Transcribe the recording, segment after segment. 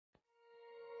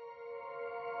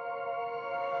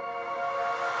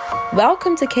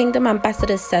Welcome to Kingdom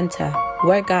Ambassadors Center,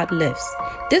 where God lives.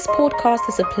 This podcast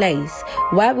is a place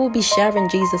where we'll be sharing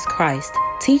Jesus Christ,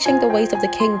 teaching the ways of the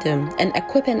kingdom, and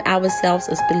equipping ourselves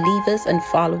as believers and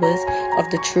followers of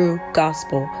the true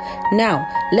gospel. Now,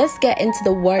 let's get into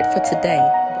the word for today.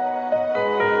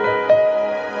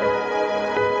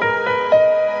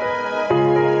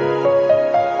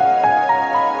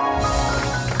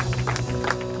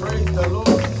 Praise the Lord.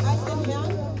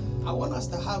 I want us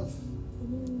to have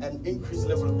an increased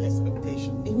level of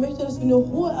expectation. Ich möchte, dass wir eine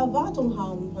hohe Erwartung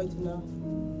haben heute Nacht.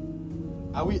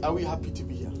 Are we happy to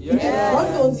be here?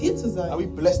 Freuen wir uns hier zu sein. Are we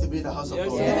blessed to be in the house of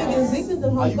God? Sind wir gesegnet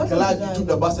im Are Haus you Gottes glad zu you sein? took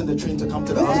the bus and the train to come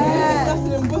to the house of God? Dass du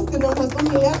den Bus genommen hast,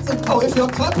 hierher zu kommen. Oh, if you're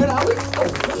clapping, are we?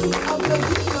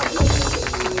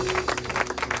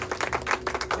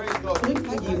 Praise God.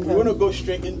 We want to go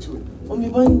straight into it. Und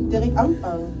wir wollen direkt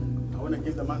anfangen. I want to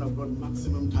give the man of God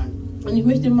maximum time. Und ich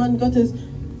möchte dem Mann Gottes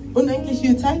unendlich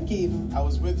viel Zeit geben. I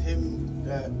was with him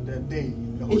the whole day,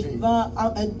 Ich war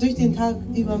durch den Tag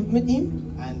über mit ihm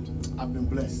and I've been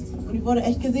blessed. und ich wurde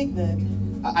echt gesegnet.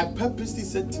 I purposely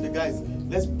said to the guys,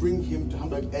 let's bring him to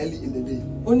Hamburg early in the day,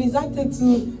 Und ich sagte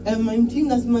zu meinem Team,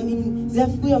 dass man ihn sehr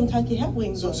früh am Tag hierher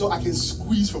bringen soll, so I can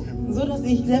squeeze from him. so dass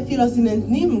ich sehr viel aus ihm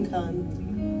entnehmen kann.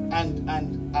 And I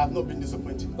have not been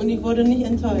disappointed. Und ich wurde nicht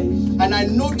enttäuscht. And I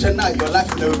know tonight your life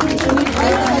will never be the same. Und ich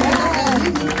weiß, dass dein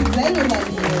Leben nicht dasselbe sein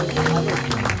wird.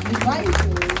 Ich weiß es.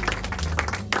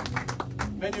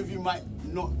 Many of you might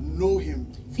not know him,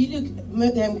 Viele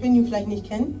können ihn vielleicht nicht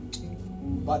kennen,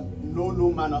 but know no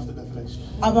man after the flesh.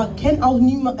 aber kennen auch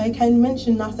keinen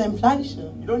Menschen nach seinem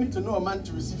Fleische. You don't need to know a man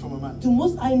to receive from a man. Du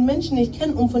musst einen Menschen nicht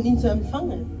kennen, um von ihm zu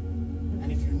empfangen.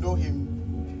 And if you know him,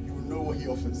 you will know what he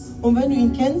offers. Und wenn du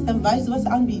ihn kennst, dann weißt du, was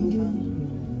er anbieten kann.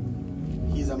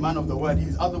 He is a man of the word. He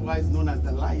is otherwise known as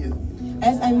the lion.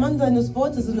 Er ist ein Mann seines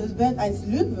Wortes und es wird als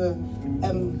Löwe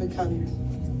bekannt.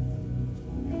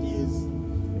 He is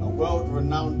a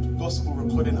world-renowned gospel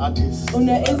recording artist. Und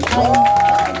er ist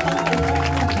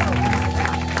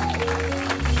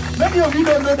Many of you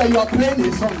don't know that you are playing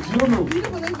his songs. You don't know. Viele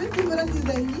von euch wissen nur, dass sie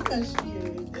seine Lieder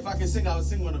spielt. If I can sing, I will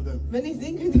sing one of them. Wenn ich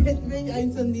singen könnte, hätte ich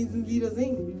eins von diesen Liedern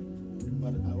singen.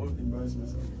 But I won't embarrass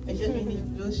myself. Ich werde mich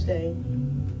nicht bloßstellen.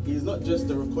 He is not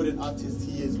just a recording artist,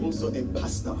 he is also a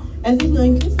pastor. Er ist nicht nur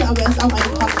ein Künstler, aber er ist auch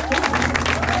ein Pastor.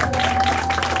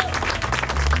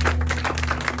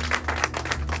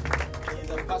 He is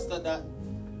a pastor that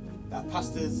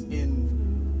pastors in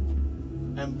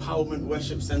Empowerment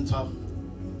Worship Center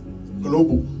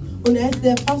Global. Und er ist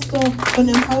der Pastor von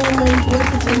Empowerment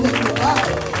Worship Center Global.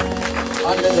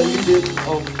 Under the leadership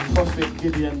of Prophet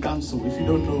Gideon Danso. If you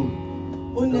don't know,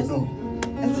 Und don't know.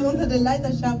 es ist unter der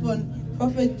Leiterschaft von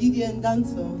Prophet Gideon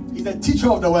Danso. He's a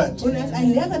teacher of the word. Und er ist ein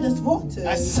Lehrer des A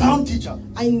Wortes. sound teacher.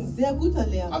 Ein sehr guter I've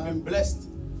Lehrer. been blessed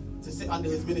to sit under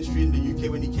his ministry in the UK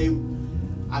when he came.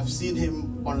 I've seen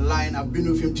him online. I've been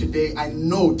with him today. I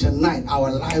know tonight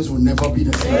our lives will never be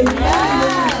the same.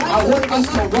 I want us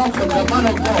to welcome the man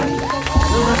of God.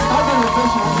 With a standing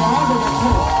ovation and a round of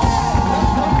applause. Let's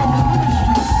welcome the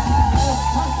ministry of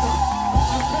Pastor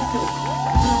Akesse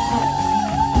Brempong.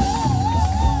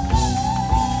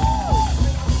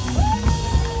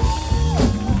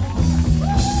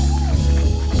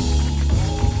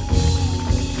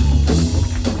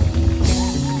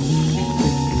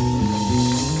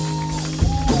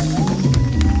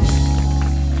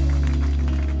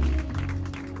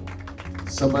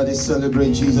 Somebody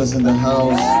celebrate Jesus in the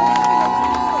house. Is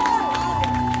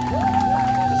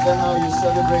that how you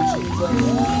celebrate Jesus?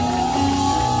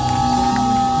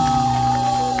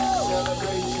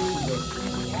 Celebrate Jesus.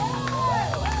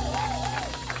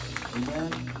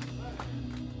 Amen.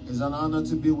 It's an honor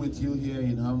to be with you here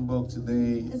in Hamburg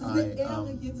today. Es ist eine Ehre,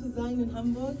 hier zu sein in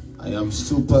Hamburg. I am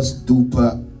super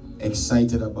duper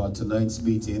excited about tonight's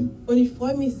meeting Und ich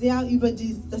freue mich sehr über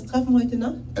das Treffen heute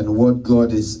Nacht and what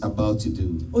God is about to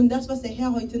do. und das, was der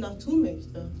Herr heute Nacht tun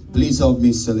möchte. Please help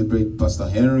me celebrate Pastor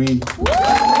Henry. Dear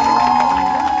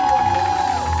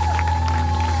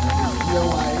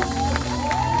wife.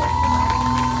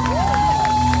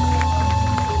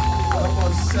 Come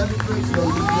on, celebrate your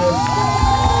leaders.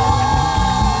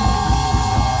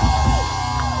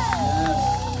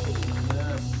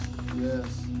 Yes.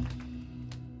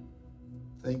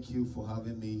 Thank you for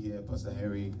having me here, Pastor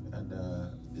Henry, and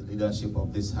the leadership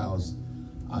of this house.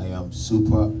 I am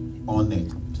super honored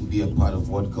to be a part of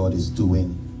what God is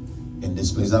doing in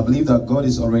this place. I believe that God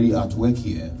is already at work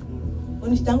here.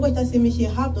 Und ich danke euch, dass ihr mich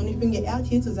hier habt und ich bin geehrt,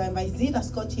 hier zu sein, weil ich sehe,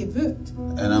 dass Gott hier wirkt.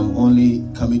 And I'm only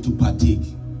coming to partake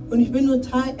Und ich bin nur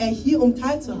hier, um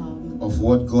teilzuhaben. of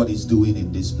what God is doing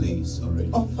in this place already.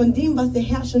 Auch von dem, was der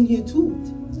Herr schon hier tut.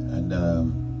 And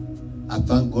I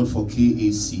thank God for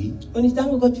KAC. Und ich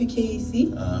danke Gott für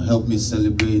KAC. Help me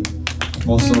celebrate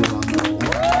Apostle Randall.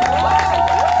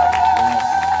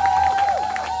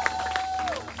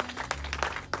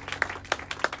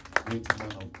 Great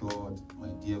man of God, my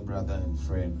dear brother and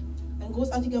friend. Ein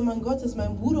großartiger Mann Gottes,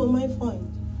 mein Bruder und mein Freund.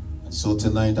 And so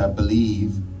tonight I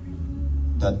believe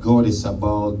that God is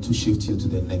about to shift you to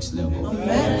the next level.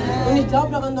 Amen. Und ich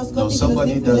glaube daran, dass Now Gott dich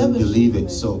somebody in das nächste doesn't Level believe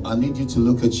schickt. it, so I need you to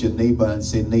look at your neighbor and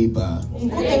say, neighbor, Und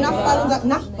guck den Nachbarn und sag,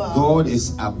 Nachbar. God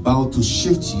is about to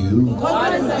shift you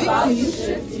Gott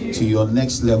bewegt dich to your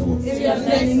next level. in das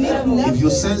nächste Level. If you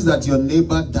sense that your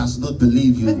neighbor does not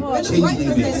believe you, Wenn du weißt, change dass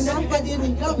dein neighbors. Nachbar dir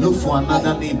nicht glaubt, Look for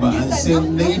another neighbor and say,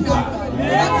 neighbor,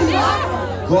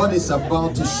 God is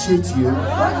about to shift you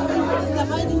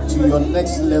to your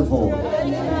next level.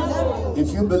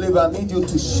 If you believe, I need you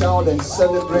to shout and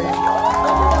celebrate.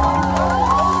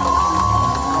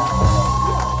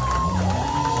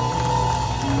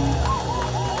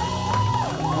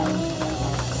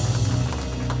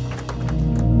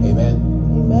 Amen.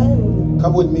 Amen.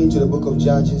 Come with me to the book of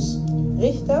Judges,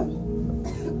 Richter,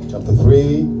 chapter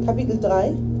 3, Kapitel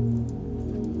 3,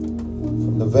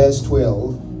 from the verse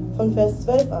 12 von Vers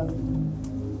 12 an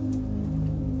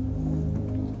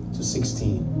to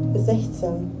 16. bis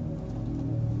 16.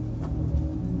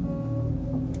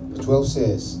 12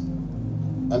 says,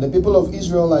 And the people of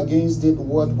Israel again did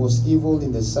what was evil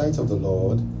in the sight of the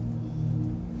Lord,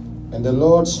 and the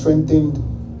Lord strengthened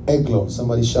Eglon.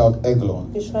 Somebody shout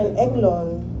Eglon. Wir schreien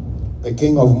Eglon, The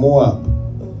king of Moab,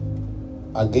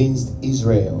 against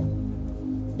Israel,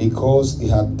 because he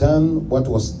had done what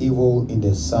was evil in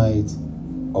the sight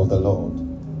of the Lord.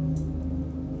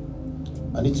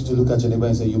 I need you to look at your neighbor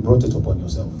and say, you brought it upon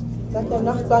yourself. sagt der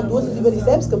Nachbar, du hast es über dich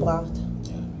selbst gebracht.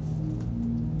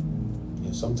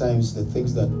 Yeah, sometimes the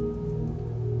things that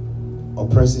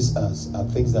oppresses us are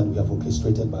things that we have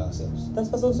orchestrated by ourselves.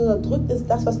 Das, was uns unterdrückt, ist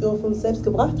das, was wir auf uns selbst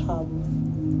gebracht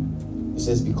haben. It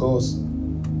says, because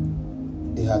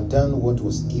they had done what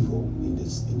was evil in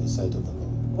the sight of the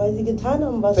Lord. Weil sie getan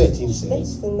haben, was 13 schlecht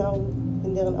says,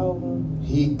 in deren Augen.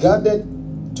 He gathered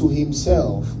to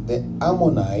himself the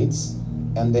Ammonites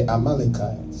and the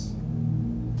Amalekites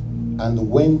and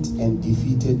went and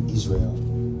defeated Israel.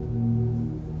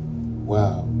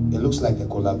 Wow, it looks like a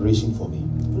collaboration for me.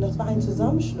 Und das war ein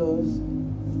Zusammenschluss.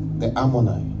 The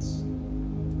Ammonites,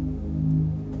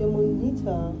 Die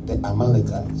Ammoniter, the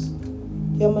Amalekites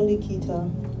die Amalekiter,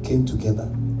 came together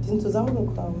die sind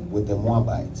zusammengekommen with the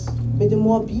Moabites mit den to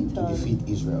Moabitern, defeat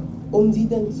Israel. sie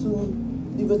dann zu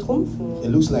übertrumpfen. It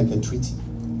looks like a treaty,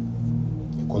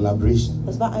 a collaboration.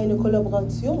 Das war eine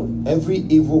Kollaboration. Every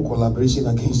evil collaboration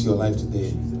against your life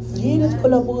today Jede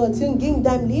Kollaboration gegen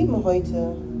dein Leben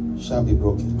heute, shall be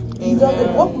broken. die soll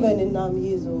gebrochen werden im Namen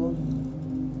Jesu.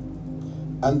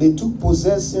 And they took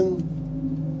possession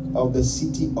of the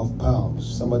city of palms.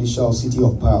 Somebody shout, city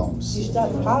of palms. Die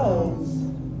Stadt Pals.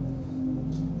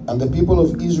 And the people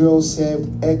of Israel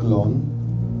served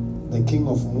Eglon, the king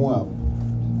of Moab,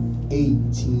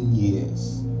 18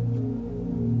 years.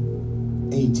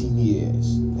 18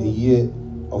 years, the year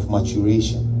of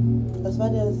maturation. Das war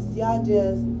das Jahr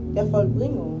der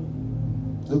Vollbringung.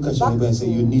 Look at your neighbor and say,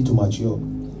 you need to mature.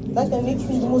 Sag der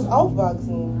Nächsten, du musst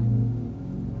aufwachsen,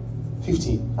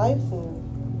 15. reifen.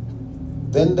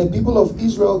 Then the people of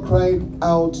Israel cried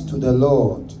out to the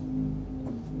Lord,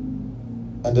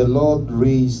 and the Lord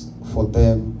raised for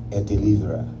them a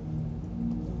deliverer,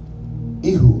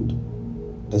 Ehud,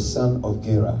 the son of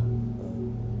Gera,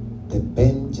 the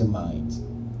Benjamite,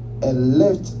 a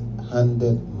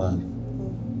left-handed man.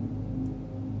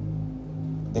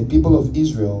 The people of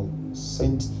Israel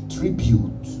sent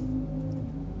tribute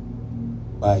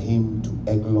by him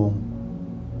to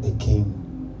Eglon, the king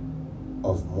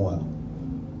of Moab.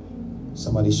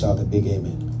 Somebody shout a big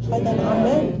amen. Schreit ein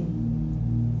Amen.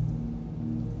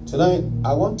 Tonight,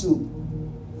 I want to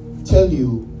tell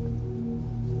you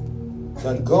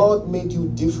that God made you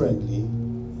differently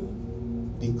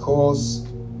because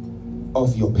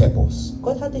of your purpose.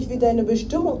 Gott hat dich für deine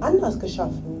Bestimmung anders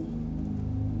geschaffen.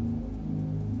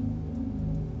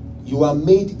 You are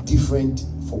made different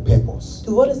for purpose.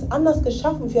 Du wurdest anders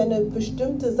geschaffen für eine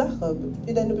bestimmte Sache,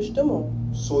 für deine Bestimmung.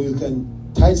 So you can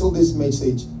title this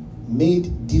message, Made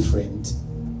Different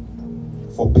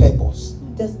for Purpose.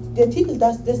 Der Titel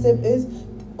deshalb ist,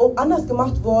 anders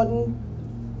gemacht worden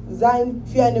sein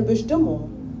für eine Bestimmung.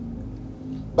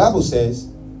 Bible says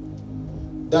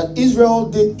that Israel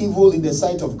did evil in the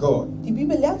sight of God. Die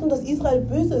Bibel lehrt uns, dass Israel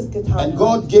Böses getan And hat.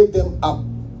 God gave them up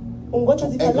Und Gott to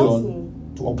hat sie verlassen. Eglon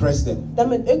to oppress them.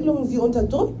 Damit Eglon sie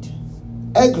unterdrückt.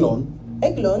 Eglon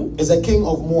Eglon is a king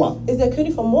of Moab. ist der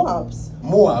König von Moabs.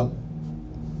 Moab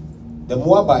The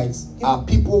Moabites are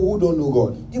people who don't know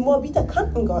God. Die Moabiter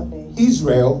kannten Gott nicht.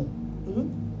 Israel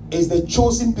is the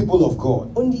chosen people of God.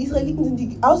 Und die Israeliten sind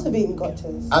die Auserwählten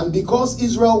Gottes. And because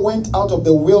Israel went out of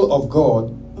the will of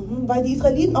God Weil die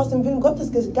Israeliten aus dem Willen Gottes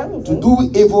gegangen to sind, do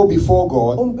evil before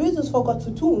God, Böses vor Gott zu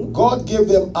tun, God gave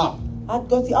them up hat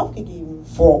Gott sie aufgegeben.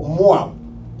 for Moab.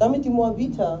 Damit die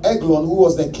Moabiter Eglon, who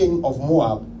was the king of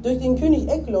Moab, durch den König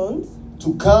Eglons,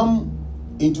 to come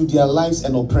into their lives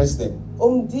and oppress them.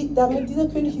 damit dieser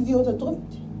König sie unterdrückt.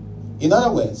 In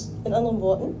other words, In anderen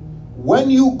Worten,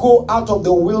 when you go out of the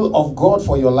will of God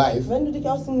for your life wenn du dich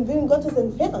aus dem Willen Gottes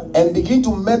entfernst and begin to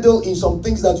meddle in some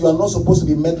things that you are not supposed to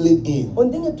be meddling in,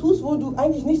 und Dinge tust, wo du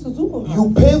eigentlich nicht zu suchen you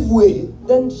hast, pave way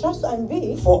dann schaffst du einen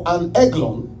Weg, for an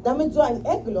Eglon, damit so ein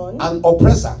Eglon, an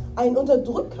oppressor, ein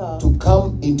Unterdrücker, to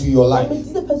come into your life damit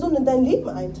diese Person in dein Leben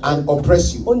eintritt and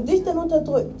oppress you. und dich dann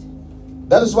unterdrückt.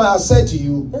 That is why I said to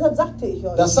you Deshalb sagte ich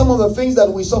euch, that some of the things that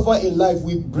we suffer in life,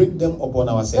 we bring them upon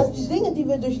dass die ourselves. Dinge, die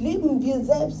wir durchleben, wir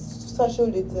selbst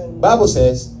verschuldet sind. Bible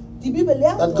says Die Bibel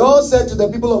lehrt that uns, God said to the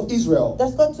people of Israel,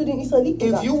 dass Gott zu den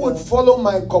Israeliten if you would sagte, follow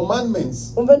my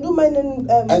commandments, und wenn du meinen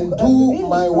and do Befehl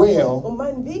my befolgst will, und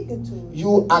meinen Weg tust,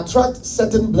 you attract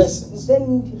certain blessings.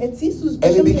 dann erziehst du And it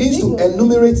bestimmte begins to Segnungen.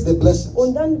 enumerate the blessings.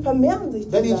 Und dann vermehren sich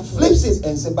Then die it Sachen. flips it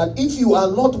and says, but if you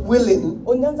are not willing,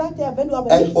 Und dann sagt er, wenn du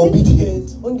aber and nicht willig obedient,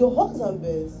 bist und gehorsam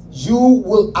bist, you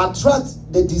will attract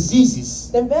the diseases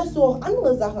dann wirst du auch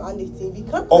andere Sachen an dich ziehen, wie of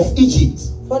Krankheiten Egypt.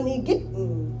 von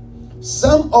Ägypten.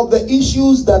 Some of the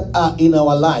issues that are in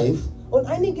our life Und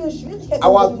einige Schwierigkeiten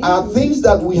are in unserem Leben things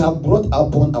that we have brought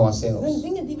upon sind ourselves.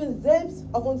 Dinge, die wir selbst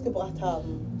auf uns gebracht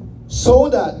haben. So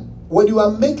that when you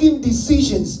are making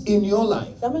decisions in your life,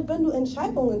 Damit, wenn du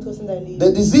Entscheidungen triffst in deinem Leben,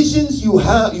 the decisions you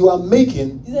are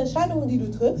making diese Entscheidungen, die du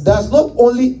triffst, does not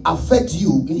only affect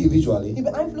you individually, die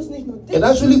beeinflussen nicht nur dich, it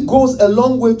actually goes a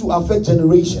long way to affect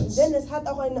generations. denn es hat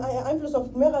auch einen Einfluss auf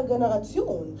mehrere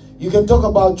Generationen. You can talk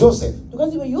about Joseph. Du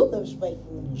kannst über Josef sprechen.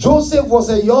 Joseph was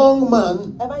a young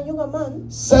man, Er war ein junger Mann,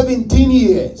 17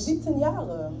 years. 17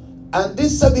 Jahre. And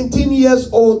this 17 years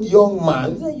old young Und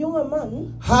man dieser junge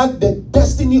Mann had the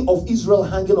destiny of Israel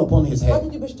hanging upon his hatte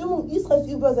head. die Bestimmung Israels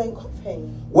über seinen Kopf hängen.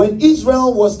 When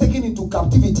Israel was taken into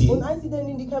captivity, Und als sie dann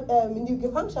in die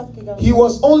Gefangenschaft gegangen he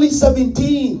was only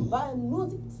 17. war er nur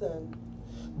 17.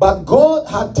 But God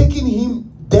had taken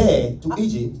him there to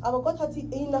Egypt Aber Gott hat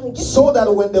ihn nach Ägypten so that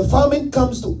geführt, when the famine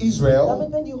comes to Israel,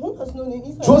 damit, wenn die Hungersnot in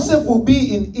Israel Joseph will eintritt,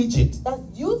 be in Egypt dass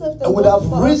Josef and would have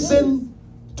risen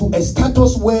to a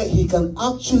status where he can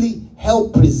actually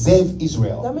help preserve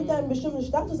Israel. damit er einen bestimmten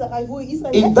Status erreicht, wo er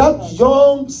Israel In retten that kann.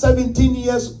 young 17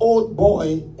 years old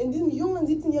boy In diesem jungen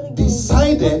 17-jährigen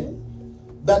decided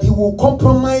that he will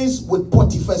compromise with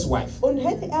Potiphar's wife. und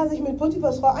hätte er sich mit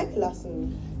Potiphars Frau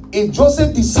eingelassen, If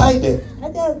Joseph decided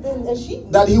hätte er dann entschieden,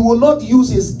 that he will not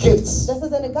use his gifts dass er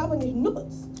seine Gabe nicht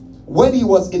nutzt, when he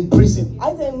was in prison,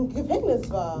 als er im Gefängnis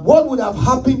war. what would have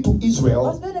happened to Israel?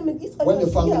 Was wäre denn mit Israel when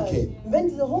the famine passiert, wenn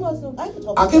diese Hungersnot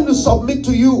eingetroffen I came to wäre? submit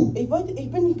to you Ich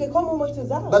bin gekommen, um euch zu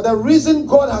sagen, that the reason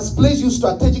God has placed you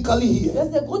strategically here, das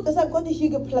ist der Grund, weshalb Gott dich hier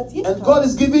geplatziert and God hat.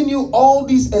 is giving you all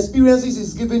these experiences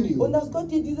He's given Und you, dass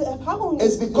Gott dir diese Erfahrungen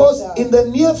is gibt. because in the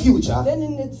near future, Denn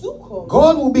in der Zukunft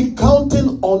God will be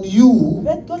counting on you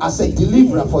wird Gott as a dich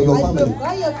deliverer sehen, for your als family.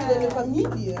 Befreier für deine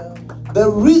Familie. The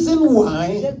reason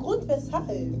why Der Grund,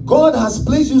 weshalb God has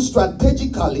placed you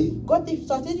strategically Gott dich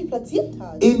strategisch platziert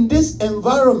hat, in this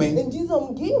environment in dieser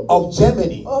Umgebung, of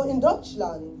Germany. auch in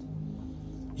Deutschland.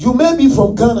 You may be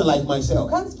from Ghana like Du myself,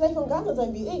 kannst vielleicht von Ghana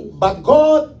sein wie ich, but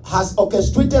God has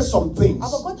orchestrated some things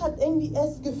aber Gott hat irgendwie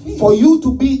es gefühlt, for you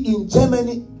to be in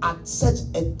Germany at such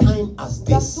a time as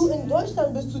dass this. du in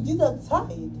Deutschland bist zu dieser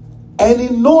Zeit. And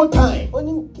in no time, Und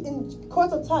in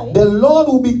kurzer Zeit the Lord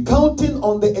will be counting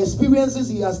on the experiences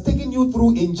He has taken you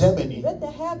through in Germany wird der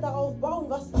Herr darauf bauen,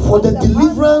 was for the was der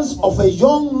deliverance Mann of a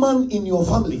young man in your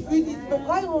family, für die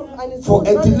Befreiung eines for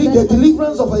jungen Mannes in the deiner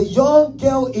deliverance Familie. of a young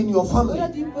girl in your Oder family,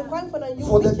 die Befreiung von einem jungen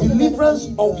for the Mädchen in deiner deliverance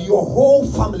Familie. of your whole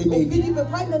family Und für maybe. die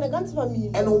Befreiung deiner ganzen Familie.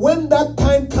 And when that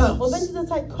time Und wenn comes, diese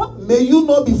Zeit kommt, may you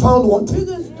not be found wanting.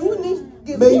 mögest du nicht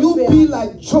May you gesucht be werden.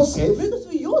 like Joseph,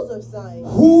 Mögest du Josef sein,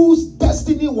 whose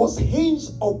destiny was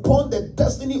hinged upon the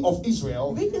destiny of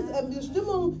Israel, welches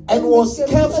Bestimmung and was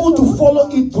careful to follow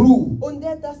it through, und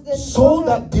der das so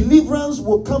that deliverance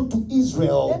will come to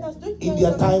Israel in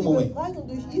their time moment. Befreiung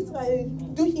durch Israel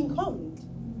durch ihn kommt.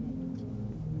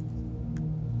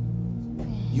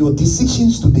 Your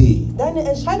decisions today, Deine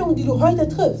Entscheidungen, die du heute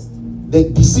triffst, the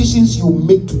decisions you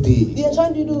make die today,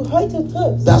 Entscheidung, die du heute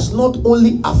triffst, does not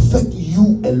only affect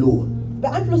you alone,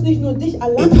 beeinflusst nicht nur dich It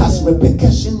has alleine.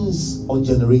 repercussions on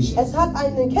generations. Es hat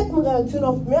eine Kettenreaktion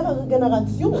auf mehrere It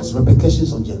Generationen. has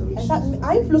repercussions on Es generations. hat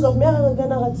Einfluss auf mehrere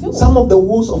Generationen. Some of the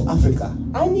wars of Africa,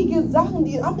 Einige Sachen,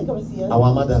 die in Afrika passieren,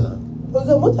 our motherland,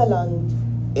 unser Mutterland,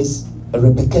 is a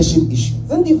repercussion issue.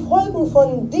 sind die Folgen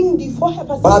von Dingen, die vorher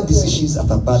Bad passiert sind. decisions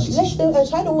after bad decisions. Schlechte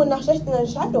Entscheidungen nach schlechten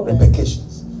Entscheidungen.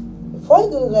 Repercussions.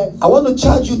 Folgereaktionen. I want to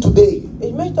charge you today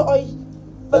Ich möchte euch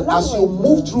that as you verlangen,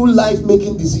 move through life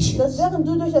making dass decisions, während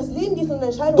du durch das Leben gehst und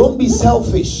Entscheidungen don't be triffst,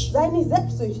 selfish. sei nicht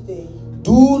selbstsüchtig.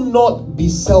 Do not be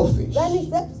selfish. Sei nicht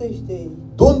selbstsüchtig.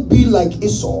 Don't be like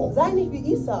Esau Sei nicht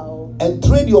wie Esau. and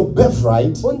trade your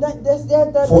birthright Und dass der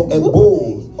for dein a bowl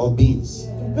Geburtsrecht of beans.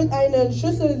 mit einer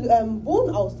Schüssel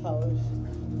Bohnen austauscht.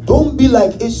 Don't be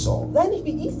like Esau Sei nicht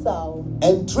wie Esau,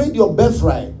 and trade your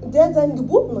birthright der sein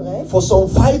Geburtenrecht for some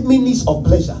 5 minutes of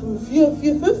pleasure. für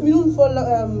 5 Minuten voll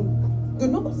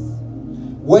Genuss.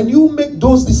 When you make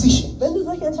those decisions, Wenn du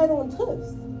solche Entscheidungen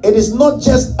triffst, it is not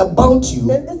just about you,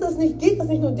 dann geht das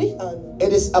nicht nur dich an.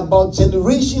 it is about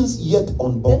generations yet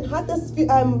unborn. Dann hat es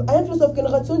Einfluss auf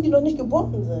Generationen, die noch nicht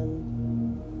geboren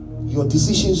sind. Your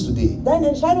decisions today Deine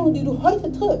Entscheidungen, die du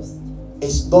heute triffst,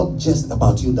 is not just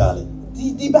about you, darling.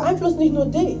 die beeinflussen nicht nur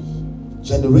dich.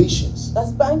 Generations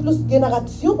Das beeinflusst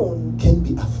Generationen, can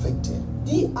be affected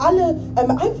die alle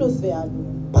beeinflusst werden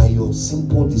by your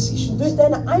simple decisions. durch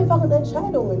deine einfachen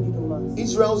Entscheidungen, die du machst.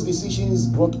 Israel's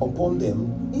decisions brought upon them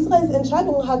Israels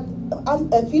Entscheidung hat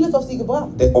vieles auf sie gebracht.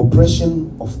 the oppression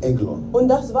of Eglon, Und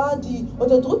das war die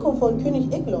Unterdrückung von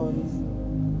König Eglons.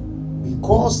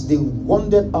 because they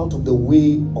wandered out of the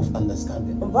way of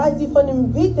understanding. Und weil sie von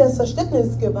dem Weg des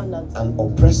Verständnisses gewandert sind, An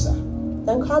oppressor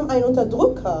dann kam ein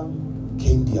Unterdrücker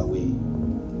came their way.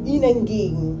 ihnen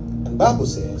entgegen. And Bible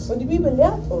says Und die Bibel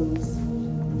lehrt uns.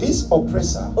 this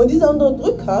oppressor Und dieser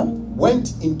Unterdrücker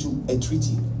went into a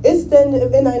treaty ist denn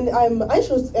in einem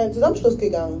Zusammenschluss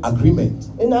gegangen. agreement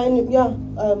In eine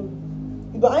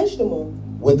Übereinstimmung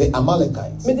with the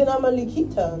Amalekites. mit den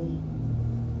Amalekitern.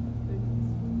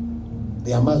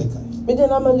 The Amalekites. Mit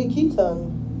den Amalekitern.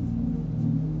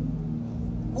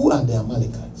 Who are the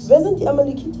Amalekites? Wer sind die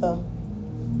Amalekiter?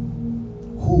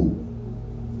 Who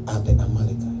are the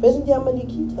Amalekites? Wer sind die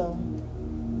Amalekiter?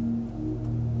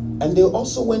 And they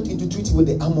also went into treaty with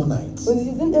the Ammonites. Und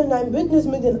sie sind in ein Bündnis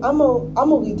mit den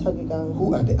Amoriter gegangen.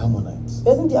 Who are the Ammonites?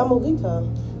 Wer sind die Amoriter?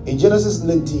 In Genesis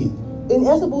 19, In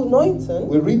 1. Buch 19,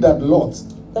 we read that Lot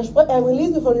da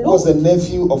lesen wir von was the Lot,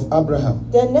 nephew of Abraham.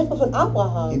 der Neffe von He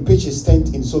Abraham, pitched his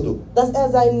tent in Sodom. dass er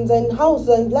sein Haus,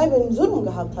 sein Bleiben in Sodom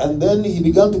gehabt hat. And then he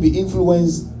began to be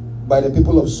influenced by the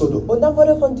people of Sodom, Und dann wurde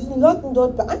er von diesen Leuten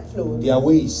dort beeinflusst, their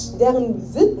ways, deren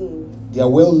Sitten, their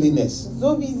worldliness,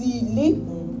 so wie sie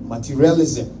lebten,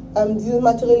 materialism, dieses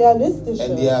materialistische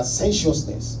and their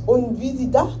sensuousness. und wie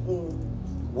sie dachten.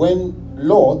 When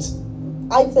Lot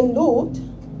Als ein Lot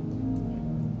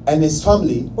and his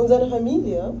family und seine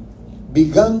Familie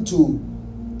began to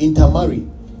intermarry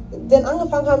dann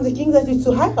angefangen haben, sich gegenseitig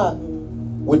zu heiraten,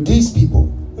 with these people,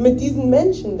 mit diesen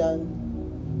Menschen dann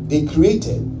they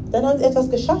created haben sie etwas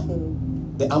geschaffen.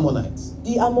 the Ammonites.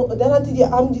 Dann hat sie die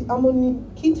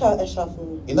Ammoniter erschaffen.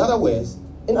 In other words,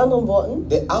 In anderen Worten,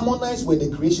 the Ammonites were the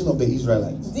creation of the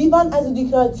Israelites. sie waren also die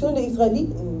Kreation der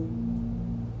Israeliten.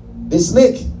 The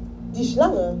snake Die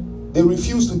Schlange, they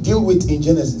refused to deal with in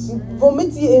Genesis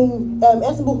womit sie im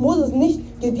 1. Buch Moses nicht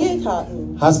gedealt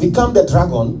hatten, has become the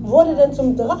dragon wurde dann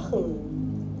zum Drachen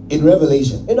in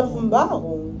Revelation. in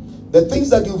Offenbarung. The things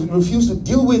that you refuse to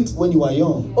deal with when you are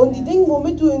young Und die Dinge,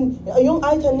 womit du im jungen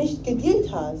Alter nicht gedealt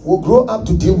hast, will grow up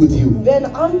to deal with you. werden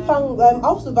anfangen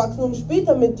aufzuwachsen, um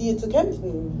später mit dir zu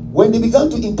kämpfen. When they began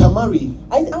to intermarry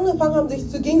Als sie angefangen haben, sich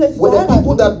gegenseitig zu with the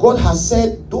people heiraten, that God has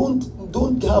said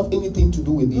don't have anything to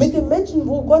do with mit this, den Menschen,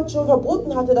 wo Gott schon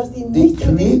verboten hatte, dass sie they nichts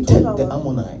mit ihnen zu created tun the haben,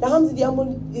 Ammonites. da haben sie die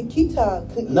Amalekiter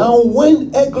kreiert. Now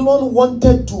when Eglon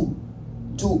wanted to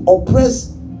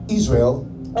oppress Israel,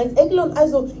 Als Eglon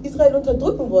also Israel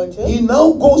unterdrücken wollte, he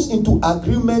now goes into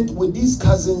agreement with these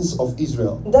cousins of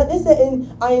Israel dann ist er in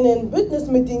einen Bündnis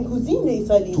mit den Cousinen der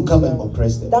Israeliten to come and gegangen,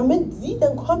 oppress them. damit sie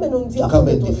dann kommen und sie To auch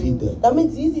come and unterdrücken, defeat them.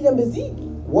 damit sie dann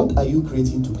besiegen. What are you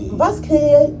creating today Was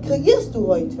kreierst du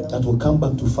heute, that will come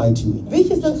back to fight you?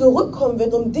 welches dann zurückkommen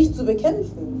wird, um dich zu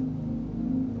bekämpfen?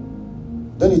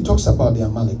 Then he talks about the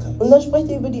Amalekites. Und dann spricht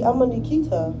er über die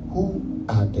Amalekiter. Who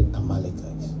are the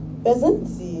Amalekites? Wer sind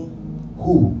sie?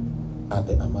 Who are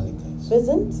the Amalekites? Wer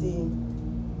sind sie?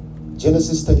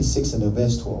 Genesis 36 and the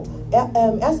verse 12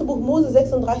 1. Buch Mose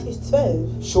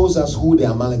 36,12 shows us who the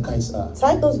Amalekites are.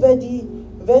 zeigt uns, wer sie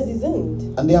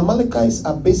sind. And the Amalekites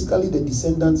are basically the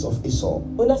descendants of Esau.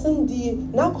 Und das sind die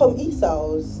Nachkommen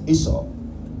Esaus. Esau.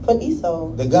 von Esau.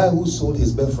 The guy who sold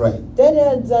his birthright Der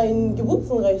sein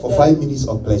Geburtsenrecht for 5 minutes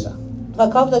of pleasure.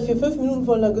 verkauft hat für 5 Minuten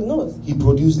voller Genuss. He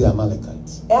produced the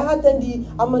Amalekites. Hat dann die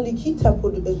Amalekiter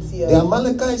produziert. The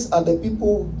Amalekites are the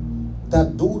people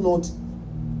that do not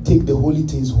take the holy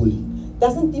things holy.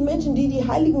 Das sind die Menschen, die die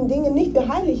heiligen Dinge nicht für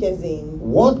heilig ersehen.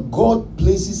 What God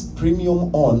places premium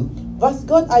on, Was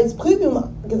Gott als Premium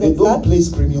they gesetzt don't hat,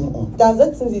 place premium on. da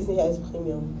setzen sie es nicht als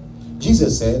Premium.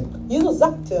 Jesus said, Jesus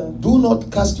sagte, do not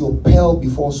cast your pearl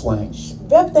before swine.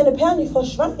 werf deine Perlen nicht vor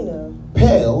Schweine.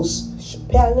 Pearls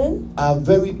Perlen are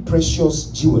very precious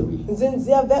jewelry. sind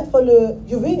sehr wertvolle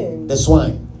Juwelen. The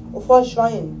swine, Vor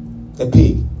Schweinen. the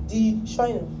pig, Die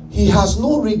Schweine. he has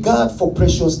no regard for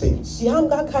precious things. Die haben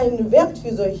gar keinen Wert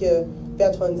für solche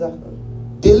wertvollen Sachen.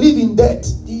 They live in debt.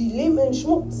 Die leben in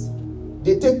Schmutz.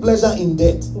 They take pleasure in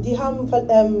debt. Die haben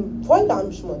Freude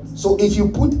am Schmutz. So if you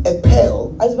put a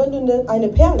pearl, Also wenn du eine a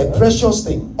Perle, precious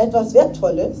thing, etwas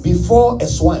Wertvolles, before a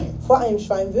swine, vor einem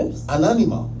Schwein wirfst, an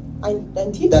animal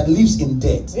ein Tier, that lives in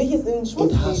debt, welches in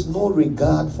Schmutz it has lebt, no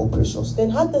regard for precious things.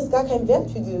 dann hat das gar keinen Wert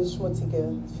für dieses Schmutzige,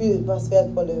 für was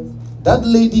Wertvolles. That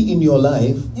lady in your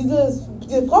life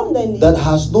Diese Frau in deinem that Leben,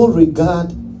 has no regard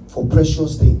for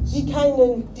precious things, die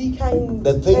keinen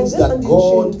the things Sinn an that diesen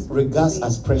God schönen regards sehen.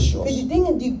 as Für precious, die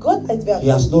Dinge, die Gott als he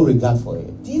has wertvoll no regard for it.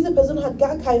 sieht, diese Person hat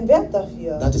gar keinen Wert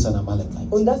dafür. That is an Amalekite.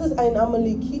 Und das ist ein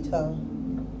Amalekiter.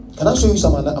 Can I show you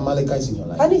some Amalekites in your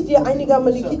life? Kann ich dir einige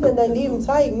Amalekiter in deinem Leben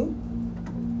zeigen?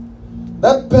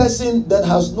 That person that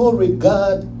has no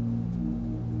regard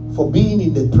for being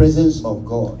in the presence of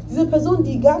God Diese Person,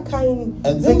 die gar keinen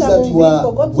and Sinn thinks darin that sieht, you vor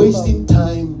are Gott zu kommen. wasting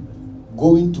time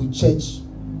going to church,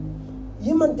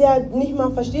 Jemand, der nicht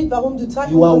mal versteht, warum du Zeit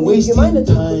you are in die Gemeinde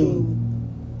wasting zu time bringen.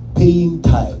 paying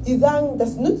tithe. Die sagen,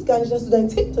 das nützt gar nicht, dass du dein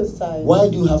Zehntes zahlst. Why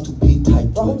do you have to pay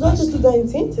tithe to a Warum solltest du pastor? dein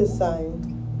Zehntes zahlen?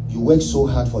 You work so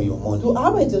hard for your Du money.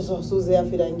 arbeitest doch so sehr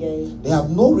für dein Geld. They have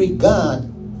no regard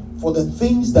for the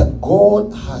things that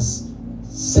God has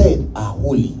said are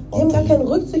holy. Die haben unto gar keinen him.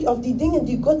 Rücksicht auf die Dinge,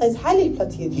 die Gott als heilig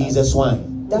platziert He is a hat. swine.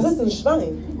 Das ist ein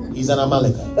Schwein. He's an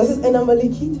Amalekite. Das ist ein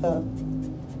Amalekiter.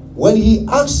 When he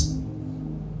asks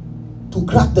to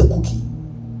crack the cookie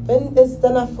Wenn es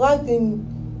danach fragt, den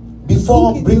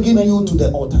before Cookie zu bringing you brechen. to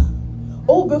the altar,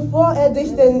 bevor er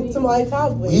dich denn zum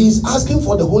Altar bringt, he is asking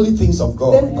for the holy things of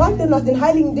God. dann fragt er nach den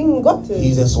heiligen Dingen Gottes. He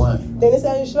is a swine. Dann ist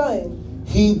er ein Schwein.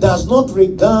 He does not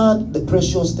regard the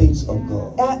precious things of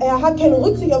God. Er hat keine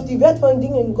Rücksicht auf die wertvollen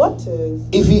Dinge Gottes.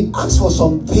 If he asks for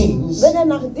some things Wenn er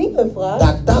nach Dingen fragt,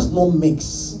 that does not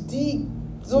mix die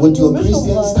so with eine your Mischung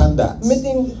Christian haben, standards, mit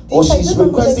den, die or keinen she's Sinn machen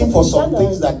mit requesting deinen for some Standards.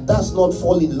 things that does not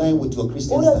fall in line with your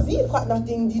Christian Oder standards, sie fragt nach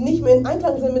Dingen, die nicht mehr in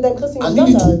Einklang sind mit deinem christlichen I need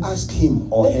you to Standard. ask him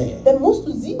or her, Dann musst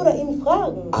du sie oder ihn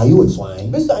fragen. are you a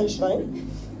swine? Bist du ein Schwein?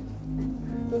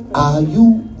 Are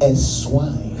you a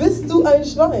swine? Bist du ein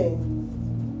Schwein?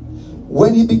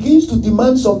 When he begins to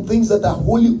demand some things that are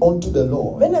holy unto the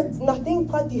Lord, Wenn er nach Dingen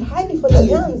fragt, die heilig von tell dem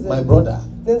Herrn him, sind, my brother,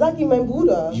 dann sagt ihm mein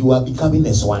Bruder, you are becoming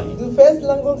a swine. du fährst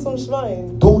langsam zum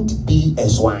Schwein. Don't be a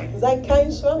swine. Sei kein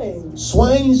Schwein.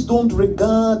 Swines don't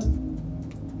regard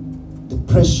the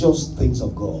precious things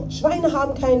of God. Schweine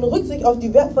haben keine Rücksicht auf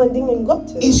die wertvollen Dinge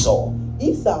Gottes. Esau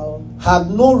Esau had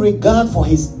no regard for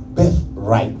his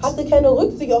birthright, hatte keine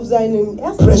Rücksicht auf seinen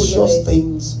precious Erstgeburtsrecht.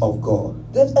 things of God.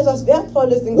 Das ist etwas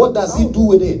Wertvolles in What Gottes does he Augen. do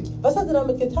with it? Was hat er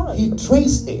damit getan? He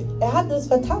traced it Er hat es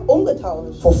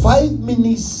umgetauscht. for 5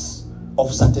 minutes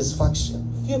of satisfaction,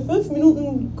 Für 5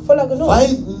 Minuten voller Genuss.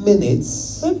 5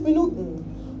 minutes 5 Minuten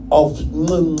of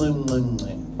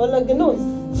voller Genuss.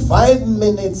 5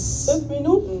 minutes 5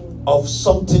 Minuten of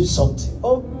something.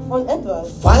 von etwas.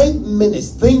 5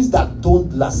 minutes, things that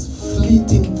don't last,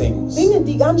 fleeting things. Dinge,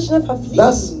 die ganz schnell That's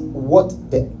verfliegen. what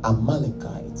the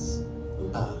Amalekites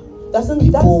are. Das sind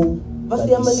das, People was that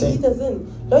die descend Amalekiter sind.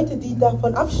 Leute, die davon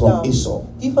from abstammen. Esau.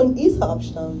 Die von Esau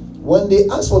abstammen. When they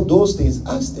ask for those things,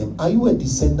 ask them, are you a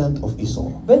descendant of Esau?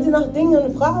 Wenn sie nach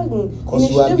Dingen fragen, die Because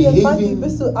nicht you are stimmen, dann fragen sie, behaving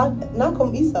bist du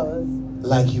Nachkommen Isaus?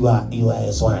 Like you are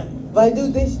a swine. Weil du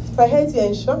dich verhältst wie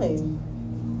ein Schwein.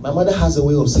 My mother has a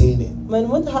way of saying it. Meine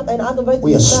Mutter hat eine Art und Weise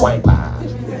We are zu sagen, swiper.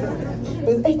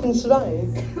 du bist echt ein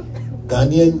Schwein.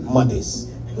 Ghanaian mothers.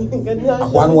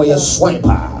 Genau, One way a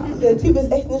swiper. der Typ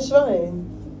ist echt ein Schwein.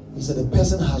 He said the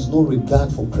person has no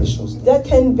regard for precious things. Der hat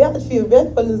keinen Wert für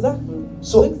wertvolle Sachen.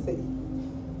 So- Rücksicht.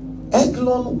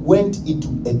 Eglon went into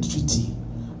a treaty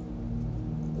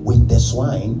with the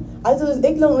swine, Also ist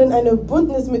Eglon in eine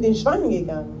Bündnis mit den Schweinen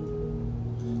gegangen.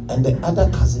 and the other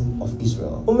cousin of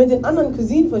Israel, und mit den anderen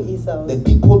Cousinen von Esau. the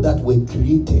people that were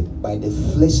created by the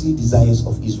fleshly desires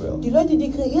of Israel, Die Leute, die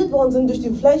kreiert worden sind durch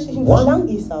den fleischlichen One Verlangen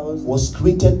Esaus. was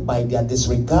created by their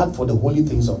disregard for the holy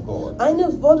things of God. Eine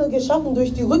wurde geschaffen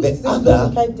durch die The other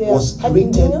Rücksichtslosigkeit der was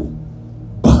heiligen Dinge. created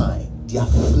by their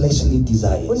fleshly Und die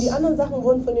desires. anderen Sachen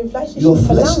wurden von den fleischlichen Your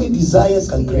fleshly Verlangen desires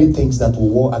can create kreiert. things that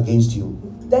will war against you.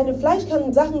 Deine Fleisch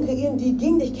kann Sachen kreieren, die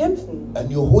gegen dich kämpfen.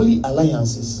 And your holy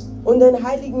alliances Und deine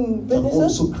heiligen can Bündnisse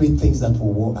also create things that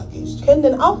will war against you. können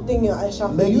dann auch Dinge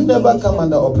erschaffen. May die you gegen never dich come kämpfen.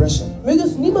 under oppression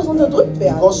Mögest du niemals unterdrückt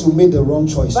werden, because you made the wrong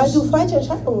weil choices, du falsche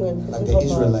Entscheidungen like the getroffen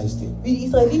hast, Israelites did. wie die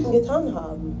Israeliten getan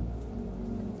haben.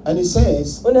 And it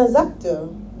says Und er sagte,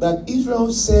 that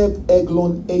Israel served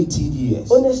Eglon 18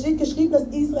 years. und es steht geschrieben, dass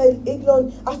Israel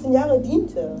Eglon 18 Jahre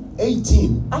diente.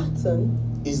 18 18.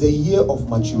 is the year of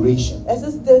maturation. Es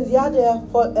ist das Jahr der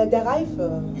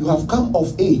Reife. You have come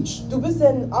of age Du bist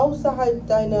dann außerhalb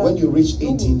deiner when you reach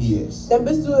 18 Jugend. years. Dann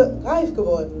bist du reif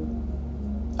geworden.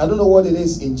 I don't know what it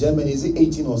is in Germany. Is it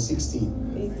 18 or 16?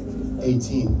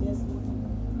 18. Yes.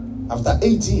 After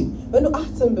 18, Wenn du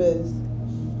 18 bist,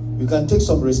 you can take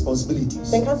some responsibilities.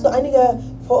 dann kannst du einige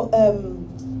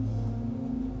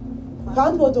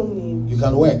Verantwortung nehmen. You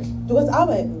can work. Du kannst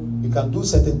arbeiten. You can do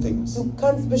certain things. Du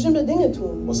kannst bestimmte Dinge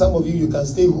tun. For some of you, you can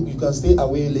stay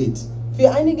away late. Für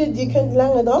einige, die können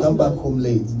lange draußen Come back bleiben. home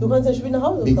late Du kannst dann später nach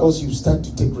Hause kommen. because you start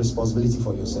to take responsibility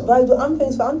for yourself. Weil du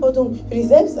anfängst, Verantwortung für dich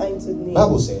selbst einzunehmen.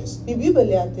 Bible says Die Bibel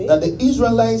lehrt dich. that the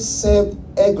Israelites served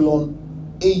Eglon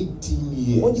 18 Und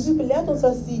die years. Bibel lehrt uns,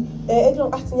 dass die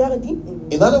Eglon 18 Jahre dienten.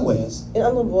 In other words, In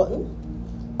anderen Worten,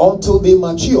 until they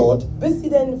matured, bis sie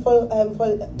dann voll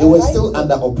they were reif still sind,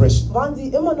 under oppression. waren sie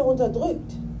immer noch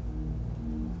unterdrückt.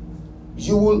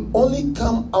 You will only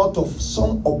come out of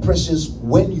some oppressions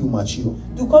when you mature.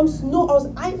 Du kommst nur aus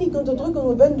einigen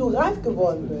Unterdrückungen, wenn du reif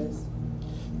geworden bist.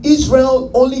 Israel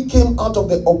only came out of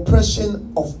the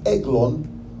oppression of Eglon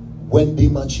when they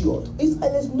matured.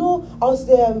 Israel ist nur aus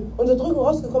der Unterdrückung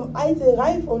rausgekommen, als sie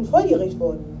reif und volljährig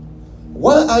wurden.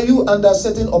 Why are you under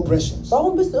certain oppressions?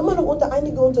 Warum bist du immer noch unter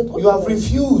einigen You have Unterdrückungen?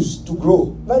 refused to grow.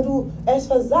 Weil du es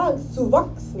versagst zu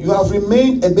wachsen. You have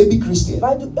remained a baby Christian.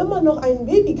 Weil du immer noch ein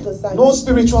Babychrist sein No bist.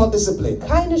 spiritual discipline,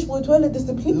 Keine spirituelle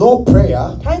Disziplin. no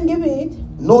prayer, Kein Gebet.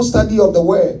 no study of the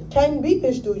word. Kein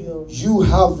Bibelstudium. You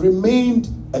have remained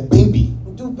a baby.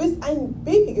 Du bist ein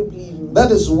Baby geblieben.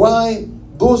 That is why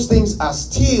those things are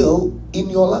still in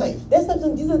your life. Deshalb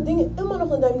sind diese Dinge immer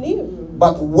noch in deinem Leben.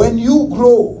 But when you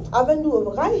grow, Aber wenn du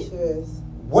reich wirst,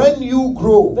 when you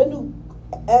grow, wenn du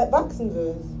wachsen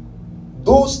wirst,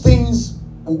 those things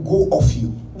will go off you.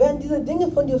 werden diese Dinge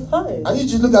von dir fallen. I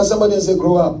need you to look at somebody and say,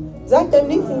 grow up. Sag deinem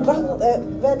Nächsten,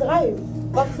 werd reif,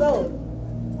 wachs auf,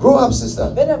 Grow up,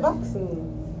 sister. werd erwachsen.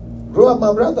 Grow up,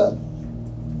 my brother.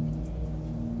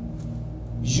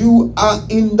 You are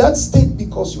in that state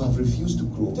because you have refused to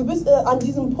grow. Du bist an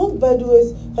diesem Punkt, weil du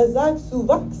es versagst zu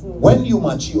wachsen. When you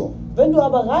mature, Wenn du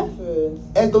aber reif wirst,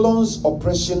 Eglon's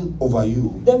oppression over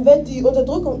you dann wird die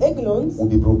Unterdrückung Eglons will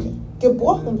be broken.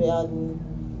 gebrochen werden.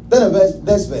 Then the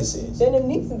next verse says, Denn im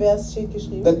nächsten Vers steht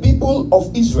geschrieben, the people of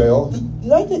Israel die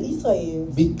Leute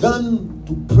Israels, began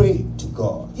to pray to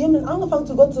God. die haben dann angefangen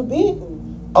zu Gott zu beten.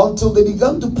 Until they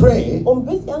began to pray, Und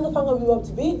bis sie angefangen haben überhaupt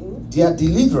zu beten, their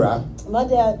deliverer war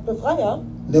der Befreier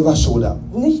never showed up.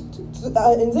 nicht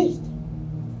in Sicht.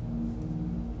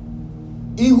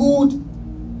 Ehud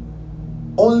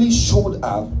only showed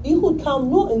up Ehud kam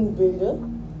nur in Bilde,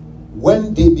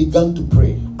 when they began to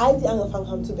pray. als sie angefangen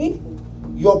haben zu beten.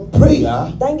 Your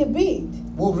prayer Dein Gebet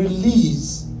will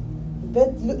release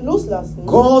wird loslassen.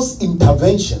 God's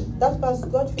intervention Das, was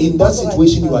Gott für in dich that vorbereitet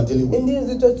situation you hat. are dealing with. In der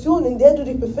Situation, in der du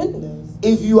dich befindest.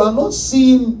 If you are not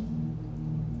seeing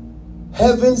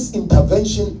heaven's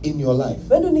intervention in your life,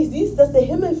 Wenn du nicht siehst, dass der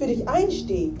Himmel für dich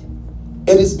einsteht,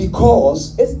 it is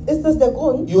because ist das der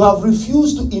Grund, you have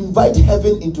refused to invite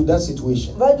heaven into that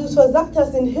situation. weil du es versagt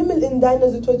hast, den Himmel in deine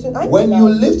Situation When you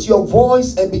einzuladen. lift your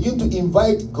voice and begin to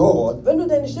invite God Wenn du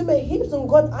deine Stimme erhebst und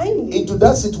Gott einlädst, into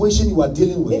that situation you are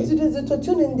dealing into with, die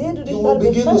Situation, in der du dich you will gerade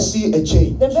begin to befindest, see a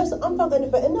change. dann wirst du anfangen, eine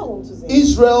Veränderung zu sehen.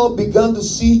 Israel began to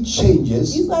see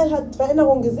changes Israel hat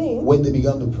Veränderung gesehen, when they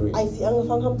began to pray. als sie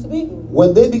angefangen haben zu beten.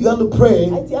 When they began to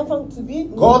pray, Als sie anfangen zu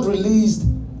beten, God released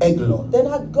Eglon. dann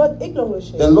hat Gott Eglon The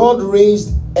geschickt. Lord raised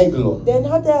Eglon. Dann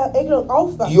hat er Eglon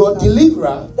aufwachen Your lassen.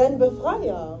 deliverer Dein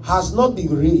Befreier has not been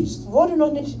raised wurde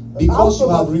noch nicht because you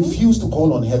have aufgewacht, refused to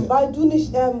call on heaven. weil du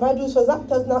es versagt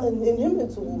hast, in den Himmel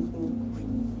zu rufen.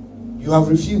 You have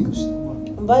refused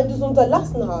Und weil du es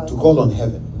unterlassen hast, to call on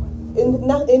heaven. in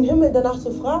den Himmel danach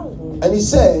zu fragen. And he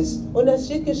says, Und es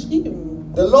steht geschrieben,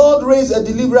 the Lord raised a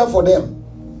deliverer for them.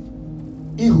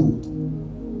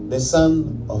 Ehud, the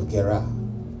son of Gera,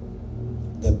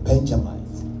 the Benjamite,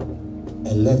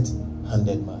 a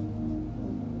left-handed man.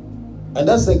 And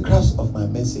that's the crux of my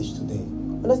message today.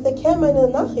 Und das ist der Kern meiner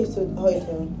Nachricht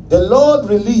heute. The Lord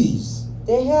released,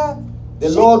 Der Herr the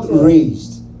Lord schickte,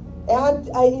 raised er hat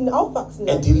ihn aufwachsen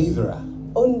a lassen. deliverer.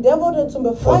 Und der wurde zum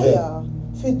Befreier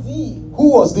für sie.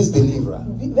 Who was this deliverer?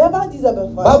 Wer war dieser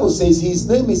Befreier? Bible says his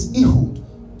name is Ehud.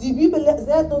 Die Bibel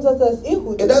lehrt uns, dass das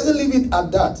Ehud It ist. doesn't leave it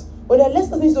at that. Und er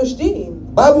lässt das nicht so stehen.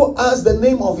 Bible asks the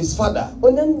name of his father.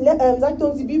 Und dann sagt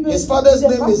uns die Bibel, His father's wie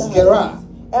der name is Vater Gera.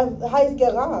 heißt. Er heißt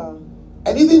Gera.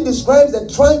 And even describes the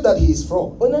tribe that he is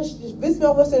from. Und dann wissen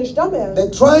wir auch, was für ein Stamm er The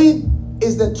ist. tribe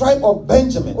is the tribe of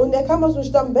Benjamin. Und er kam aus dem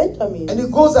Stamm Benjamin. And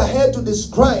it goes ahead to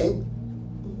describe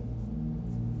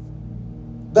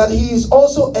that he is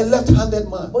also a left-handed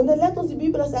man. Und dann lehrt uns die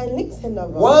Bibel, dass er ein Linkshänder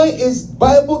war. Why is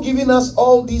Bible giving us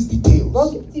all these Warum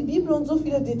details? gibt die Bibel uns so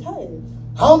viele Details?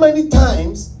 How many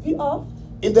times Wie oft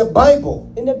in the Bible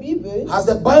in der Bibel has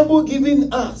the Bible given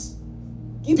us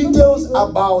gibt uns details die Bibel,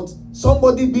 about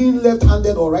somebody being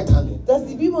left-handed or right-handed? dass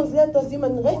die Bibel uns lehrt, dass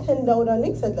jemand ein Rechtshänder oder ein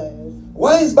Linkshänder ist?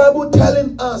 Why is Bible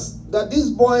telling us that this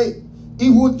boy,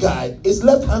 Ehud guy, is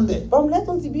left-handed? Warum lehrt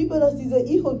uns die Bibel, dass dieser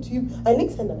Ehud-Typ ein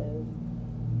Linkshänder ist?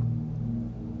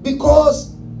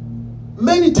 Because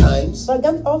many times Weil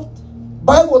ganz oft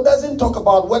Bible doesn't talk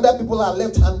about whether people are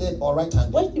left-handed or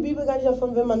right-handed. spricht die Bibel gar nicht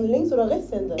davon, wenn man Links- oder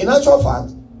Rechtshänder In ist. actual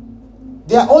fact,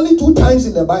 there are only 2 times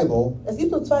in the Bible Es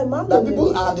gibt nur 2 Mal, that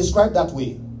people are described that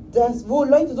way. wo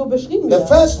Leute so beschrieben The werden.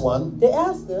 first one Der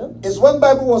erste is when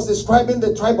Bible was describing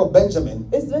the tribe of Benjamin,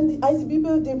 ist, als die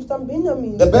Bibel dem Stamm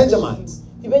Benjamin the Benjamites.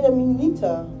 die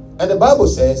Benjaminiter. And the Bible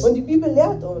says Und die Bibel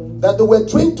lehrt uns, that they were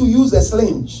trained to use a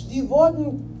sling. die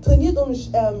wurden trainiert, um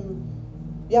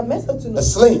Messer zu A nutzen.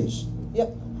 sling.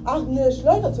 Eine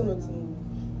Schleuder zu nutzen.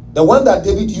 The one that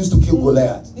David used to kill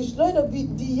Goliath. Die Schleuder, die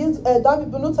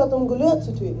David benutzt hat, um Goliath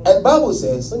zu töten. And Bible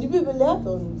says Und die Bibel lehrt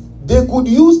uns. they could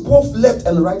use both left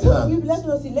and right Die Bibel hand. lehrt uns,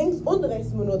 dass sie längs und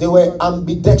rechts benutzen They were konnten.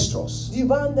 ambidextrous. Die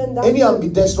waren dann da. Any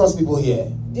ambidextrous people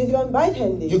here? Die waren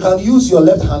beidhändig. You can use your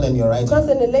left hand and your right Du kannst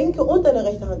hand. deine linke und deine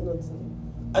rechte Hand nutzen.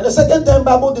 And the second time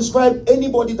Bible described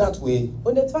anybody that way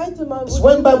Und der zweite Mal, is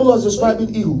when Bible was describing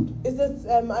Ehud, ist es,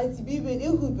 als die Bibel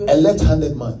Ehud a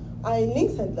left-handed man ein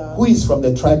Linkshändler, who is from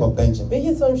the tribe of Benjamin.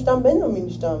 welches vom Stamm Benjamin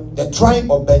stammt. The tribe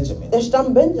of Benjamin. Der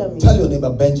Stamm Benjamin. Tell your neighbor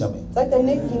Benjamin. Sag deinem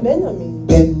Nächsten Benjamin.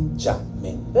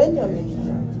 Benjamin.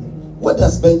 Benjamin. What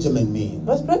does Benjamin mean?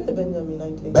 Was bedeutet Benjamin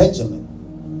eigentlich? Benjamin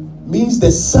means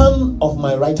the son of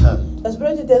my right hand. Das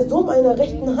bedeutet der Sohn meiner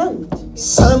rechten Hand.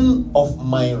 Son of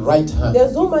my right hand. Der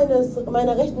Sohn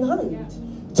meiner rechten Hand.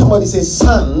 Somebody say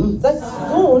son Sag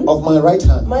Sohn of my right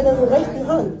hand. meiner rechten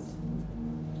Hand.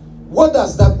 What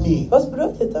does that mean? Was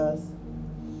bedeutet das?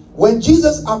 When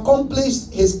Jesus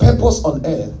accomplished his purpose on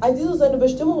earth, Als Jesus seine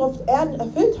Bestimmung auf Erden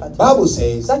erfüllt hat, Bible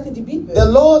says, sagte die Bibel, the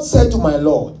Lord said to my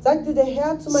Lord, sagte der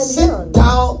Herr zu meinem sit Herrn,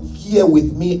 down here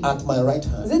with me at my right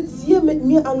hand. sitz hier mit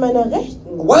mir an meiner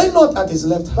Rechten. Why not at his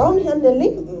left hand? Warum nicht an der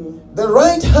Linken? The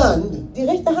right hand Die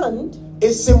rechte Hand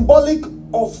is symbolic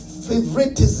of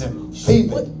favoritism,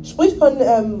 favor. spricht von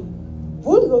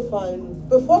Wohlgefallen,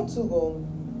 Bevorzugung.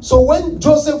 So when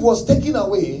Joseph was taken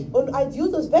away, Und als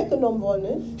Jesus weggenommen worden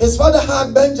ist, his father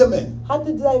had Benjamin.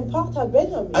 hatte sein Vater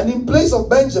Benjamin. And in place of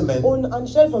Benjamin, Und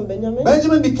anstelle von Benjamin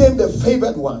Benjamin became the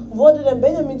favored one. wurde dann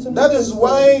Benjamin zum That is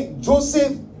why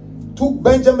Joseph took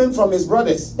Benjamin from his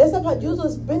brothers, Deshalb hat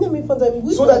Jesus Benjamin von seinem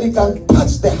Bruder so that he can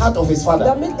touch the heart of his father.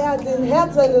 damit er den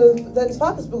Herz seines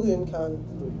Vaters berühren kann.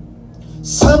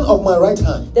 Son of my right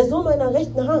hand, Der Sohn meiner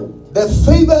rechten Hand, the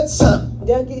favored son,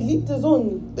 der geliebte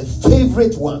Sohn, the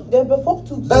favorite one. der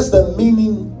bevorzugte That's Sohn. the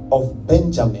meaning of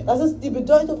Benjamin. Das ist die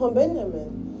Bedeutung von Benjamin.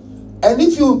 And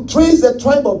if you trace the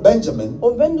tribe of Benjamin,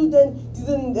 Und wenn du denn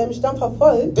diesen Stamm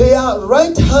verfolgst, they are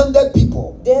right-handed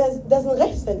people. das sind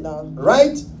Rechtshändler.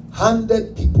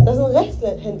 Right-handed people. Das sind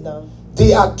Rechtshändler.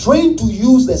 They are trained to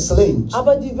use the sling.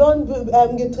 Aber die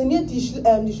werden getrainiert, die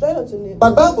Schleuder zu nehmen.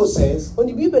 But Bible says Und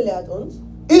die Bibel lehrt uns,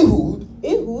 Ehud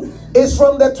Ehud is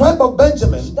from the tribe of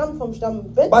Benjamin, stammt vom Stamm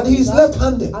but he is Benjamin,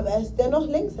 left-handed. aber er ist dennoch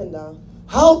Linkshänder.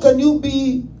 How can you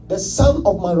be the son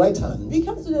of my right hand Wie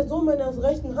kannst du der Sohn meiner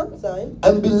rechten Hand sein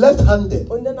and be left-handed?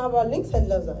 und dann aber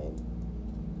Linkshändler sein?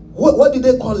 What do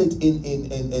they call it in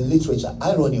literature?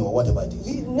 Irony or whatever it is.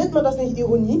 Wie nennt man das nicht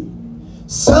Ironie?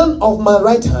 Son of my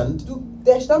right hand,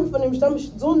 Der stammt von dem Stamm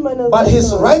Sohn meiner but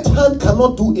his rechten right hand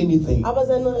cannot do anything. aber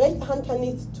seine rechte Hand kann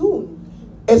nichts tun.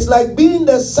 It's like being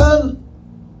the son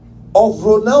of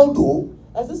Ronaldo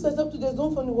Es ist, als ob du der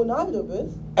Sohn von Ronaldo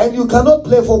bist, and you cannot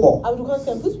play football. aber du kannst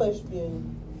kein Fußball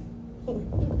spielen.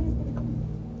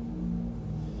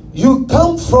 You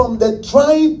come from the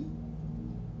tribe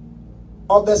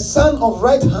of the son of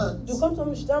right hand. Du kommst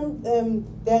vom Stamm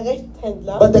der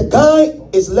Rechtshändler. But the guy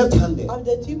is left-handed. Aber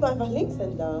der Typ war einfach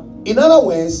Linkshändler. In other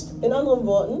words, In anderen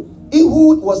Worten,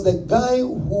 Ehud was the guy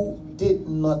who did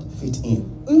not fit in.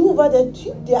 Ehud war der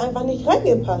Typ, der einfach nicht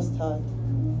reingepasst hat.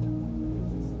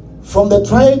 From the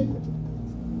tribe,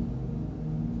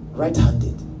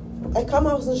 right-handed. Er kam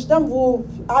aus einem Stamm, wo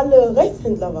alle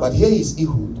Rechtshändler But waren. here is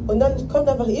Ehud. Und dann kommt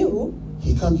einfach Ehud.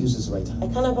 He can't use his right hand. Er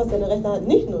kann einfach seine rechte Hand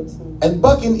nicht nutzen. And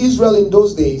back in Israel in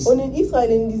those days, Und in Israel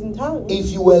in diesen Tagen,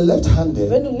 if you were left-handed,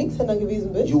 wenn du Linkshänder gewesen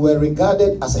bist, you were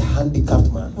regarded as a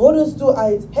handicapped man. wurdest du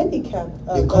als Handicap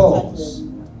Because bezeichnet.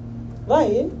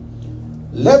 Weil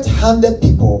left-handed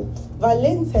people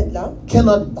Linkshändler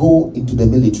cannot go into the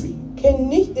military. können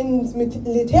nicht ins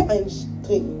Militär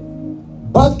eintreten.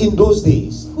 Back in those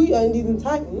days, Früher in diesen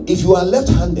Tagen, if you are wenn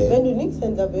left-handed, du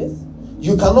Linkshänder bist,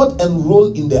 you cannot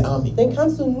enroll in the army. dann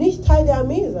kannst du nicht Teil der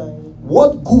Armee sein.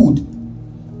 What good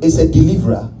is a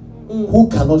deliverer who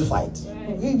cannot fight?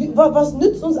 Was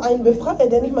nützt uns ein Befreier,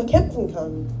 der nicht mal kämpfen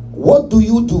kann? What do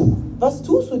you do Was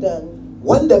tust du dann?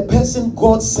 when the person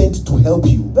God sent to help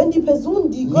you, Wenn die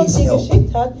Person, die Gott Needs dir help.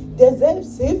 geschickt hat, der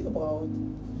selbst Hilfe braucht.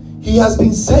 he has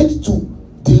been sent to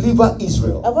deliver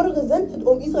Israel, Er wurde gesendet,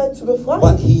 um Israel zu but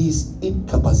befreien, he is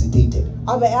incapacitated.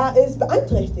 aber er ist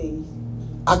beeinträchtigt.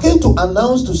 I came to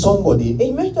announce to somebody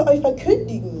Ich möchte euch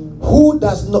verkündigen, who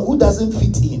doesn't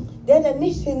fit in, der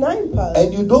nicht hineinpasst.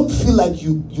 and you don't feel like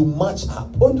you match up.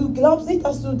 Und du glaubst nicht,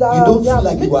 dass du da You don't feel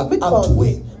like you are up to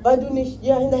it. weil du nicht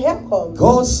hinterherkommst.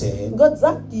 God said, Gott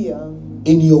sagt dir,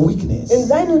 in your weakness in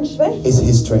seinen Schwächen, is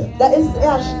his strength. da ist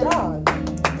er stark.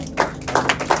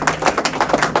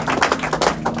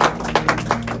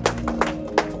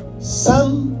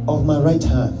 Son of my right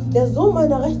hand, Der Sohn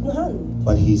meiner rechten Hand,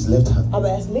 but he is left hand. aber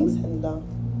er ist Linkshänder.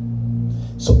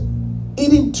 So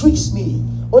it intrigues me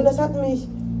Und das hat mich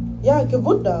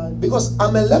gewundert, because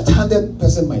I'm a left-handed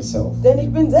person myself, denn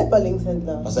ich bin selber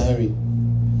Linkshändler. Pastor Harry,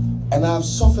 and I have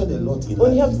suffered a lot in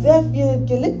Und ich habe life. sehr viel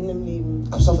gelitten im Leben.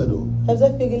 I've suffered though, Ich habe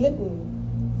sehr viel gelitten.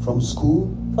 from school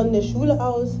Von der Schule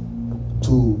aus,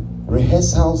 to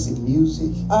rehearsals in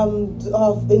music.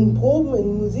 in Proben,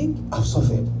 in Musik. I've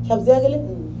suffered. Ich habe sehr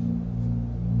gelitten.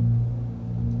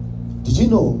 Did you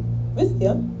know Wisst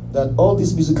ihr, that all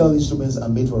these musical instruments are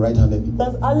made for right-handed people?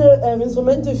 dass alle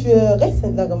Instrumente für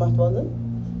Rechtshändler gemacht worden sind?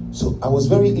 So I was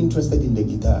very interested in the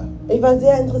guitar Ich war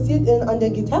sehr interessiert an der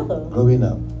Gitarre, growing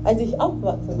up. als ich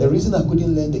aufgewachsen And the bin. reason I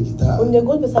couldn't learn the guitar Und der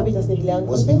Grund, weshalb ich das nicht lernen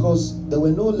was konnte, because there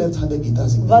were no left-handed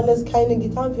guitars in weil Ghana. es keine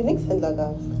Gitarren für Linkshändler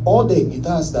gab. All the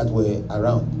guitars that were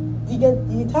around. Die Are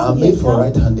Gitarren, die made es for gab,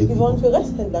 right-handed die wurden für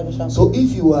Rechtshändler geschaffen. So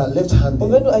if you are Und wenn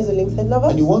left-handed du also Linkshändler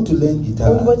warst and you want to learn und du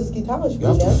guitar, wolltest Gitarre you spielen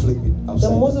have to lernen, flip it dann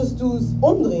upside down musstest du es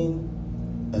umdrehen.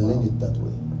 and learn it that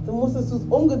way. Dann musstest du es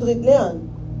umgedreht lernen.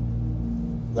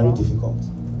 Very difficult.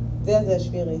 Sehr, sehr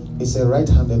schwierig. It's a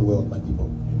right-handed world, my people.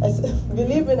 Wir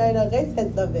leben in einer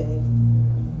Rechtshändlerwelt.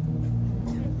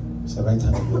 It's a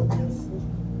right-handed world.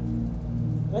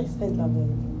 Rechtshändlerwelt.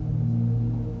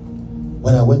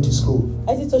 When I went to school,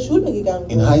 Als ich zur Schule gegangen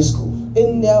in bin, high school,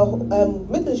 in der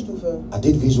Mittelstufe, I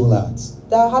did visual arts,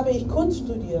 da habe ich Kunst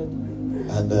studiert.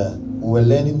 and we were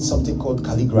learning something called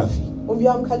calligraphy. Und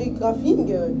wir haben Kalligraphien So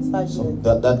gezeichnet.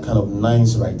 that kind of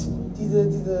nice writing.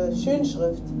 Diese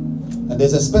Schönschrift. And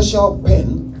there's a special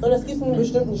pen Und es gibt einen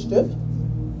bestimmten Stift,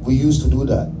 we used to do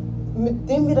that, mit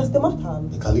dem wir das gemacht haben.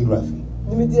 the calligraphy.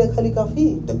 Mit dieser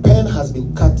Kalligrafie. The pen has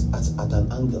been cut at an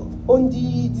angle, Und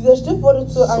dieser Stift wurde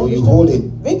zu einem you hold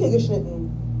bestimmten Winkel geschnitten,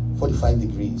 45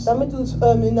 degrees. damit du es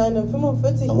in einem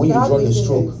 45 And when you Grad draw the Winkel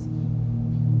stroke,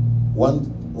 hältst.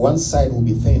 one side will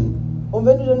be thin, Und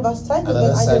wenn du dann was zeichnest, Another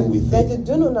wird side eine will be Seite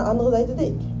dünn und eine andere Seite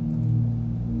dick.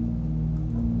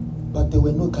 but there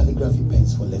were no calligraphy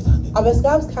pens for left-handed Aber es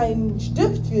gab keinen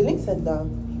Stift für Linkshänder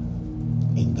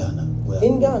in Ghana.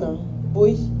 in Ghana, wo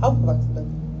ich aufgewachsen bin.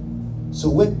 So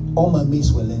when all my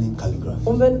mates were learning calligraphy,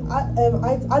 Und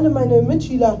als alle meine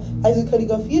Mitschüler also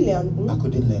Kalligrafie lernten, I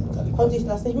couldn't learn konnte calligraphy. ich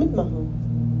das nicht mitmachen.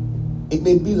 It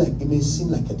may seem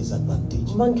like a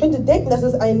disadvantage. Man könnte denken, das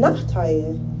ist ein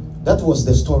Nachteil. That was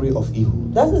the story of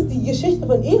Ehud. Das ist die Geschichte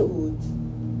von Ehud.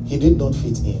 He did not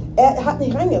fit in. Er hat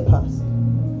nicht reingepasst.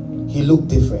 He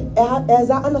looked different. Er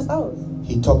sah anders aus.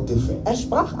 He talked different. Er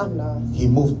sprach anders. He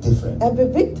moved different. Er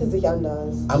bewegte sich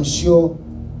anders. I'm sure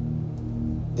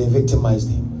they victimized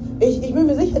him. Ich bin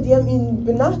mir sicher, die haben ihn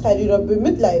benachteiligt oder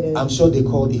bemitleidet. I'm sure they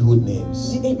called Ehud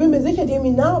names. Ich bin mir sicher, die haben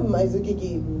ihm Namen also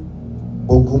gegeben.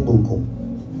 Bonkum bonkum.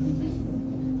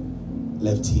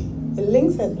 Lefty.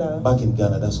 Linkshändler. Back in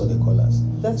Ghana, that's what they call us.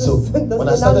 Das So ist- das when ist I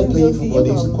der started Name, playing den wir football,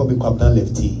 they used to gegeben call me Kwabna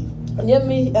Lefty. Und die haben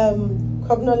mich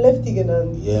Kopner Lefty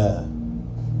genannt. Yeah.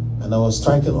 And I was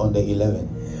striking on the 11.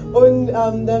 Und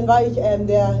dann war ich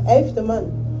der 11. Mann.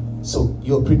 So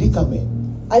your predicament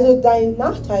Also dein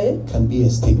Nachteil, can be a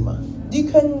stigma. die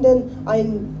können dann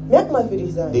ein Merkmal für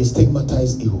dich sein. They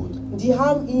stigmatized Ehud. Die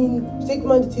haben ihn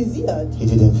stigmatisiert He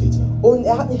didn't fit in. und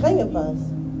er hat nicht reingepasst.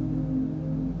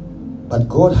 But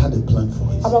God had a plan for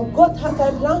his. Aber Gott hat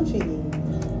einen Plan für ihn.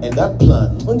 And that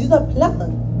plan Und dieser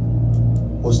Plan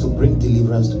was to bring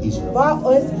deliverance to Israel. war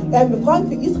es, Befreiung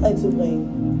für Israel zu bringen.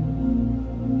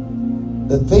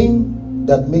 The thing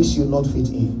that makes you not fit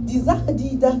in Die Sache,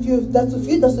 die dazu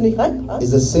führt, dass du nicht reinpasst,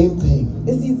 is the same thing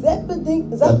ist dieselbe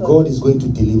that Sache, God is going to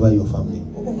deliver your family.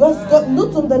 was Gott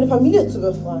nutzt, um deine Familie zu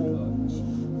befreien.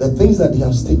 The things that they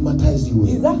have stigmatized you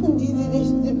Die with Sachen, die sie dich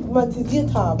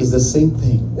stigmatisiert haben, is the same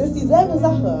thing ist dieselbe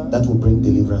Sache, that will bring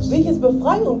deliverance to you. welches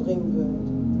Befreiung bringen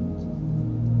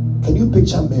wird. Can you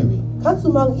picture Mary Kannst du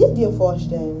Maria dir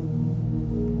vorstellen,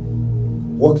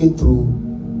 walking through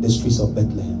the streets of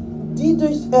Bethlehem, die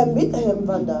durch Bethlehem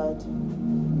wandert,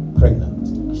 pregnant,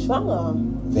 schwanger,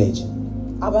 virgin,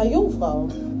 aber Jungfrau,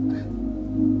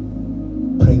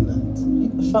 pregnant,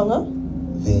 schwanger,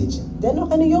 virgin? dennoch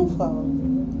eine Jungfrau.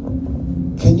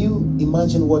 Can you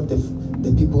imagine what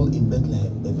the people in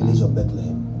Bethlehem, the village of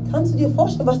Bethlehem, Kannst du dir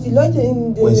vorstellen, was die Leute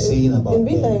in We're saying about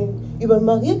Bethlehem über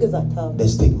Maria gesagt haben? the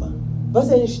stigma? Was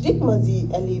für ein Stigma sie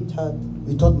erlebt hat.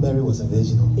 We thought Mary was a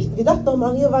virgin. Wir dachten doch,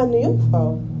 Maria war eine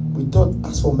Jungfrau. We thought,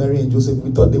 as for Mary and Joseph,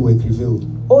 we thought they were revealed.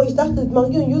 Oh, ich dachte,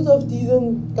 Maria und Josef, die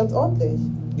sind ganz ordentlich.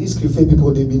 These Krife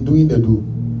people, they've been doing the do.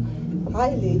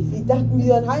 Heilig. Sie dachten,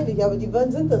 wir sind heilig, aber die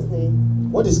sind das nicht.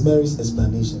 What is Mary's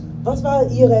explanation? Was war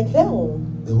ihre Erklärung?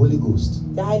 The Holy Ghost.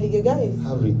 Der Heilige Geist.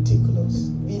 How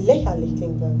ridiculous. Wie lächerlich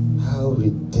klingt das. How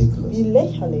ridiculous. Wie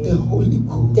lächerlich. The Holy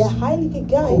Ghost. Der Heilige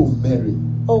Geist. Oh, Mary.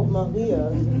 Oh, Maria.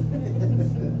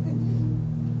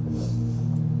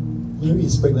 Mary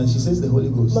is pregnant. She says the Holy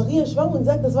Ghost. Maria ist schwanger und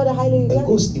sagt, das war der Heilige A Geist.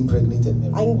 ghost impregnated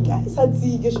Mary. Ein Geist hat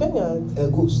sie geschwängert. A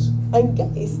ghost. Ein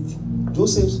Geist.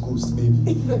 Joseph's ghost,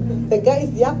 maybe, Der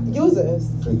Geist Josefs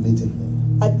impregnated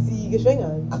Mary. hat sie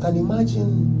geschwängert. I can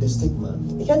imagine the stigma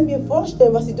Ich kann mir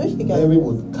vorstellen, was sie durchgegangen Mary ist.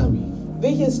 would carry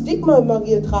Welches Stigma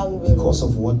Maria tragen würde. because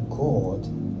of what God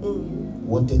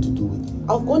wanted to do with you.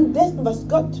 Aufgrund dessen, was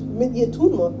Gott mit ihr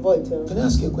tun wollte. Can I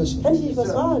ask you a question? Kann ich dich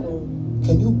was fragen?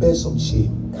 Can you bear some shame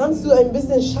Kannst du ein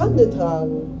bisschen Schande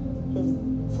tragen?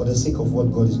 for the sake of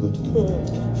what God is going to do?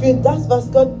 Für das,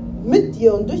 was Gott mit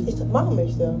dir und durch dich machen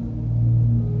möchte.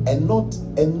 And not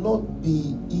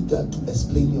be eager to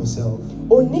explain yourself.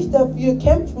 Und nicht dafür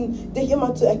kämpfen, dich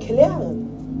immer zu erklären.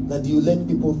 That you let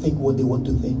people think what they want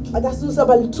to think. Dass du es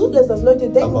aber zulässt, dass Leute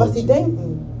denken, was About sie you.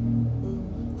 denken.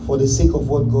 For the sake of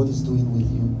what God is doing with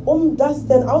you. Um das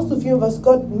dann auszuführen, was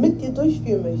Gott mit dir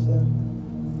durchführen möchte.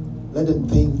 Let them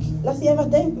think Lass sie einfach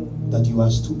denken, that you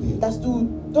are stupid dass du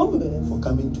dumm bist. for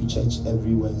coming to church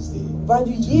every Wednesday, Weil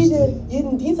du Tuesday,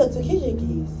 jeden Dienstag zur Kirche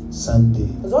gehst. Sunday.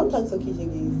 Sonntag zur Kirche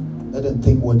gehst. Let them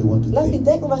think what they want to Lass sie think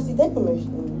denken, was sie denken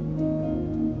möchten.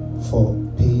 for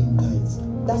paying tithes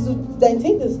Dass du dein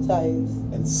Zehntes teilst.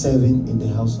 and serving in the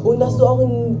house of Und dass du God. auch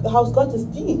im Haus Gottes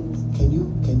dienst. Can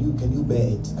you bear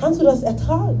it Kannst du das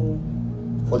ertragen?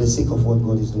 for the sake of what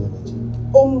God is doing with you?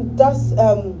 Um das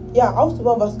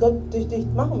aufzubauen, was Gott durch dich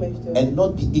machen möchte. And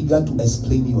not be eager to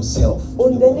explain yourself. to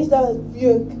Und the dann world. nicht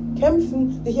dafür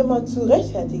kämpfen, dich immer zu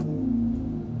rechtfertigen.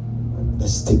 The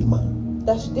stigma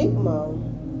Das Stigma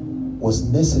was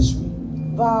necessary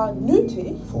war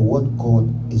nötig, for what God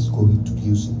is going to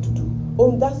use him to do.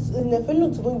 um das in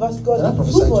Erfüllung zu bringen, was Gott Can I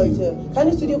prophesy tun to wollte. Kann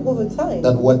ich zu dir prophezeien,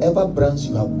 That whatever branch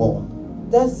you have borne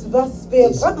dass was für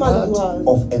is Brandmale du part hast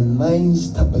of a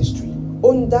nice tapestry,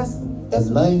 und das a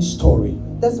nice story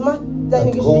macht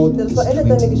deine that God Geschichte, das is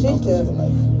verändert deine creating out of Geschichte, your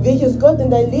life. welches Gott in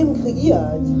dein Leben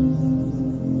kreiert.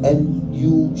 And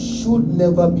you should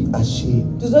never be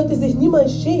ashamed Du solltest dich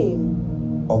niemals schämen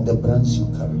of the branch you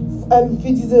carry.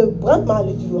 für diese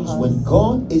Brandmale, die du Because hast. when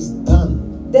God is done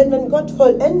Denn wenn Gott zu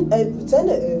Ende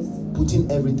ist putting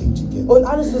everything together, und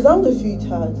alles zusammengefügt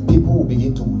hat, people will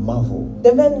begin to marvel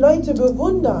dann werden Leute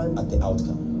bewundern, at the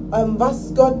outcome.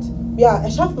 was Gott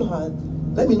erschaffen hat.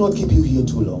 Let me not keep you here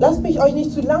too long. Lasst mich euch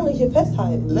nicht zu lange hier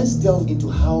festhalten. Let's delve into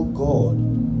how God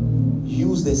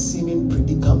used the seeming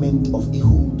predicament of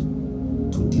Ehud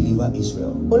to deliver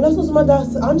Israel. Und lasst uns mal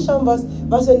das anschauen,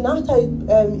 was für einen Nachteil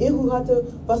Ehud hatte,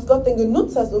 was Gott denn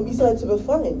genutzt hat, um Israel zu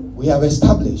befreien. We have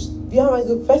established Wir haben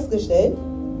also festgestellt,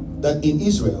 that in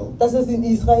Israel, dass es in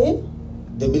Israel,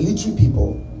 the military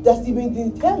people dass die were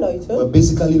Militärleute,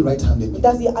 basically right-handed.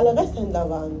 dass sie alle Rechtshänder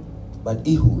waren. But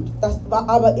Ehud, Das war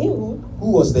aber Ehud,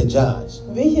 who was the judge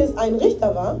welches ein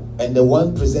Richter war and the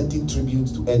one presenting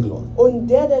tribute to Eglon. und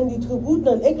der dann die Tributen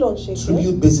an Eglon schickte.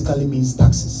 Tribute basically means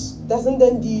taxes. Das sind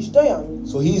dann die Steuern.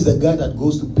 So he is the guy that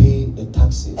goes to pay the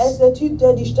taxes, Er ist der Typ,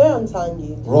 der die Steuern zahlen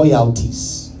geht.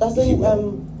 royalties, Das if you sind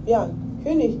will, ja,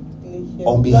 königliche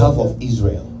on behalf Leute, of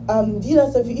Israel. die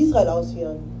das dann für Israel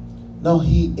ausführen. Now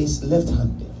he is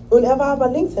left-handed. Und er war aber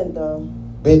Linkshändler.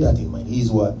 Bear that in mind. He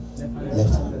is what?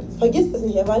 Left-handed. Vergiss es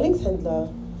nicht, er war Linkshändler.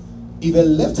 If a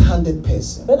left-handed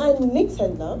person Wenn ein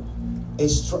Linkshändler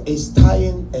is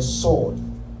tying a sword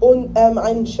und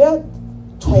ein Schwert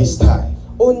to his hält thigh,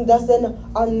 und das dann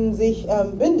an sich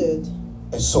bindet,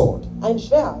 a sword ein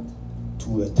Schwert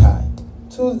to a thigh,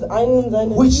 zu einem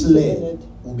seiner which Füße leg bindet,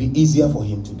 will be easier for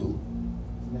him to do?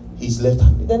 He's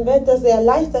left-handed. dann wird das sehr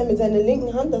leicht sein, mit seiner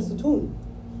linken Hand das zu tun.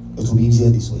 It will be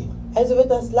easier this way Also wird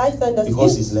das leicht sein, das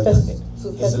because hier he's left-handed. zu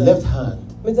His fesseln. left hand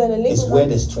Mit seiner is linken where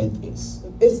the Hand strength is.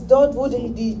 ist dort, wo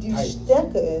die Tight.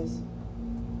 Stärke ist.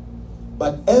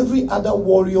 But every other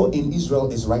warrior in Israel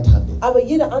is right-handed. Aber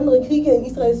jeder andere Krieger in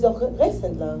Israel ist doch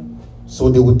Rechtshändler. So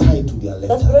they will tie it to their Das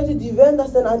left hand. bedeutet, die werden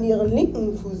das dann an ihren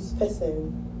linken Fuß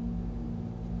fesseln.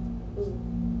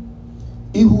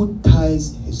 Ehud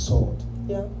ties his sword,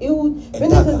 Ja. Ehud A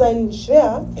bindete dagger. sein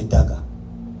Schwert a dagger,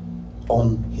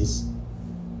 on his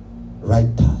right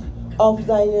thigh auf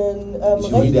seinen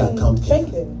If you read the rechten account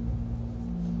Schenkel.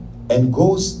 and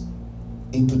goes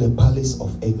into the palace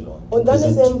of Eglon. Und dann ist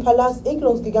present- er im Palast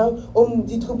Eglons gegangen, um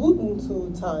die Tributen zu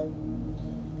zahlen.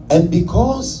 And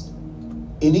because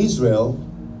in Israel,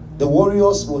 the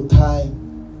warriors will tie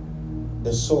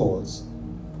the swords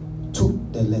to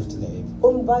the left leg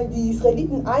Und weil die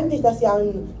Israeliten eigentlich das ja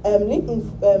an linken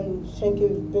Schenkel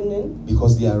binden,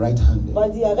 because they are right-handed,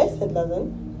 weil sie ja Rechtshändler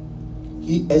sind,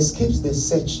 he escapes the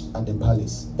search at the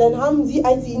palace. dann haben sie,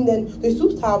 als sie ihn dann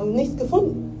durchsucht haben, nichts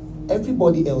gefunden.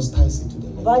 Everybody else ties it to the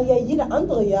leg. Weil ja jeder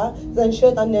andere ja sein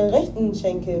Schwert an den rechten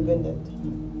Schenkel bindet.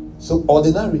 So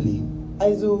ordinarily,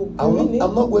 Also I'm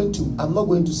not gewöhnlich,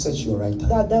 going to search your right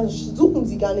hand. da suchen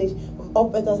sie gar nicht,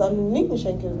 ob etwas an den linken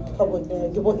Schenkel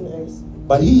gebunden ist.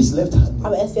 But he is left-handed.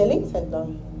 Aber er ist ja Linkshändler.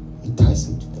 He ties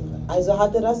it to the right. Also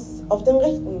hat er das auf dem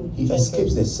rechten He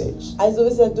escapes Schenkel. the search Also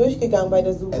ist er durchgegangen bei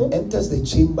der Suche. and enters the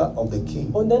chamber of the king.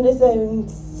 Und dann ist er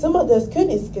ins Zimmer des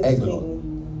Königs Eglon.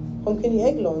 getreten. Vom König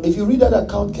Eglon. If you read that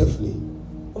account carefully,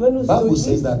 Und wenn du es Bible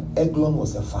says durchliest, that Eglon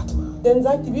was a fat man. dann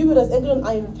sagt die Bibel, dass Eglon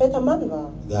ein fetter Mann war.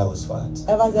 The guy was fat.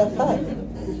 Er war sehr fett.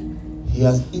 He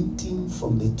has eaten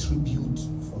from the tribute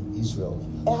from Israel.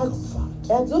 He Er hat, become fat.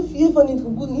 er hat so viel von den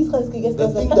Tributen Israels gegessen, The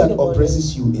dass er thing fett that geworden ist.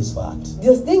 oppresses you is fat.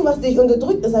 Das Ding, was dich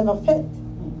unterdrückt, ist einfach Fett.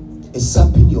 It's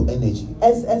sapping your energy.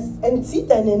 Es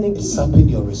entzieht deine It's Energie.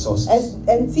 sapping your resources. Es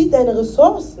entzieht deine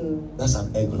Ressourcen. That's an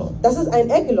Eglon. Das ist ein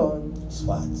Eglon. It's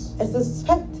fat. Es ist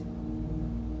Fett.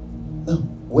 Now,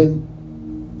 when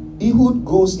Ehud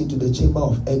goes into the chamber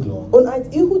of Eglon Und als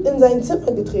Ehud in sein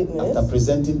Zimmer getreten after ist,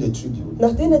 presenting the tribute,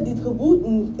 nachdem er die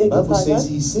Tributen Bible gezahlt says hat,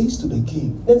 he says to the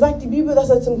king dann sagt die Bibel, dass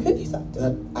er zum König sagt,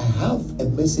 that I have a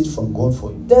message from God for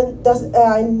you denn, dass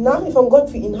er eine Nachricht von Gott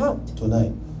für ihn hat,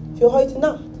 tonight. für heute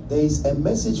Nacht. There is a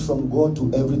message from God to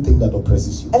everything that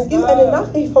oppresses you. Es gibt eine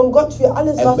Nachricht von Gott für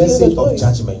alles, A was dich message of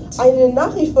unterdrückt. judgment Eine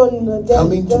Nachricht von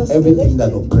coming to des everything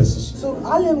that Gerichtes. oppresses you. Zu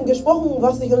allem gesprochen,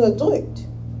 was dich unterdrückt.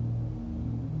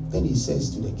 Then he says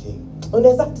to the king, Und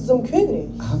er sagte zum König,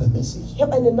 I have a message. ich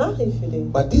habe eine Nachricht für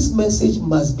dich. But this message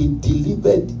must be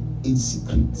delivered in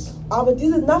secret. Aber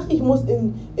diese Nachricht muss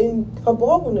im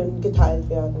Verborgenen geteilt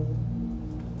werden.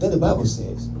 Then the Bible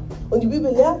says, Und die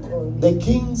Bibel lehrt uns. the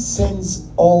king sends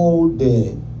all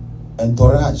the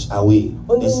entourage away,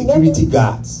 Und the den security ganzen-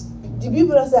 guards. Die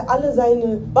Bibel, dass er alle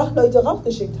seine Wachleute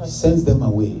rausgeschickt He hat. sends them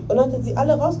away. Und hat er sie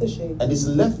alle rausgeschickt. And is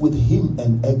left with him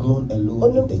and Eglon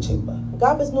alone in the chamber.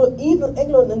 Gab es nur ihn und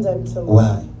Eglon in seinem Zimmer.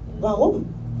 Why? Warum?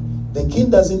 The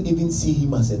king doesn't even see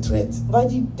him as a threat. Weil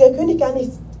der König gar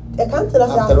nicht erkannte,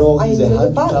 dass After er all, ein he's a Gefahr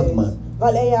handicapped ist. man.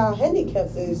 Weil er ja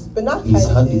handicapped ist, benachteiligt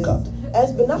He's handicapped. ist. Er ist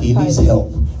He needs benachteiligt. help.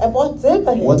 Er braucht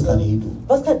selber Hilfe. What can he do?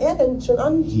 Was kann er denn schon He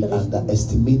anrichten?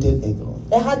 underestimated Eglon.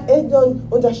 Er hat Eglon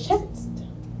unterschätzt.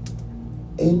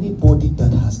 Anybody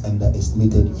that has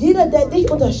underestimated you, Jeder, der dich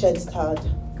unterschätzt hat,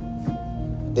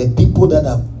 the people that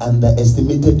have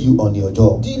underestimated you on your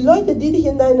job, die Leute, die dich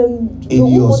in deinem In your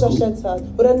Beruf school. unterschätzt hat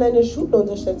oder in deiner Schule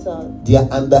unterschätzt hat, their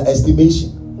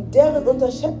underestimation deren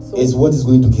Unterschätzung is what is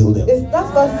going to kill them. ist das,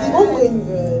 was sie umbringen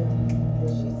wird.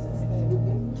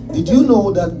 Did you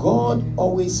know that God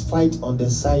always fights on the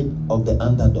side of the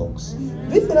underdogs?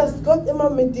 Wisst ihr, dass Gott immer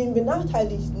mit den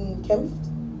Benachteiligten kämpft?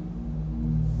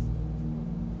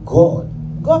 God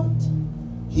Gott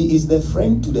He is the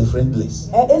friend to the friendless.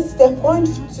 Ist der Freund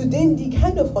zu denen, die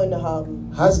keine Freunde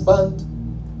haben. Husband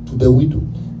to the widow.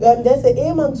 Der ist der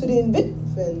Ehemann zu den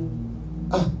Witwen.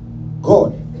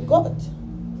 God. Gott.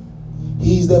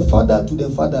 He is the father to the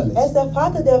fatherless. Ist der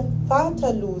Vater der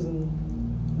Vaterlosen.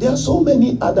 There are so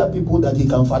many other people that he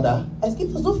can father. Es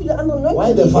gibt so viele andere Leute,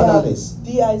 Why the fatherless?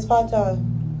 die er als Vater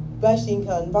beistehen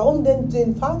kann. Warum denn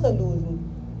den Vaterlosen?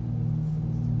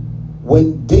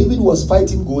 When David was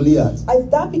fighting Goliath, Als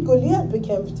David Goliath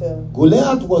bekämpfte,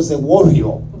 Goliath was a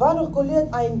warrior war doch Goliath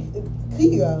ein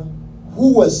Krieger,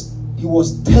 he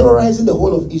was terrorizing the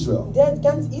whole of Israel. der hat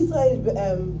ganz Israel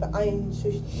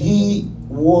beeinschüchtert. He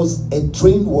was a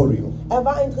trained warrior. Er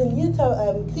war ein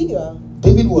trainierter Krieger.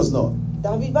 David was not.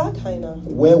 David war keiner.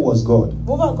 Where was God?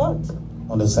 Wo war Gott?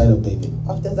 On the side of David.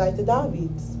 Auf der Seite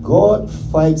Davids. God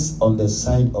fights on the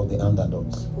side of the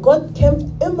underdogs. Gott kämpft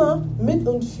immer mit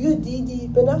und für die, die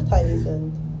benachteiligt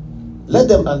sind. Let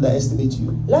them underestimate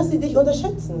you Lass sie dich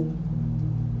unterschätzen.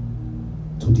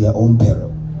 to their own peril.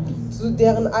 Zu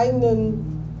deren eigenen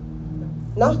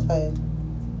Nachteil.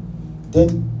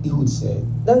 Then Ehud said,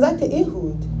 Dann sagte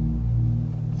Ehud,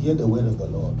 hear the word of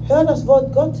the Lord. hör das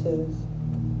Wort Gottes.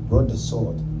 Brought the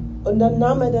sword, Und dann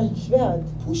nahm er das Schwert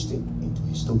pushed it into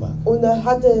his stomach. und er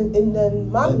hatte in den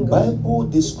The Magen gehauen. Bible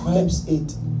describes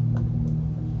it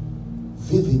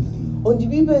vividly. Und die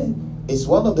Bibel It's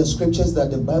one of the scriptures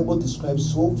that the Bible describes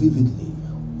so vividly.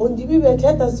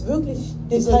 erklärt das wirklich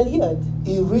detailliert.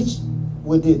 He reached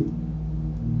with it.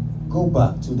 Go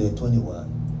back to the 21.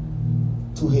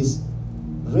 To his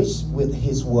reached with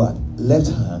his what? Left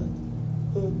hand,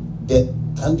 the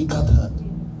handicapped hand.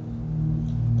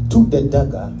 Took the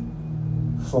dagger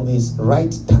from his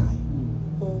right thigh,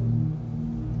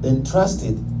 then thrust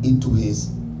it into his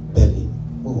belly.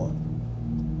 Move on.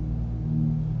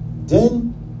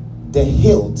 Then the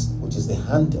hilt, which is the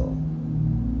handle,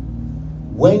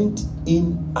 went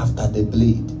in after the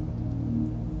blade.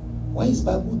 Why is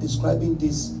Bible describing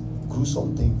this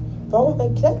gruesome thing? Warum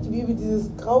erklärt die Bibel dieses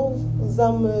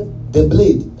grausame The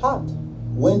blade Tat?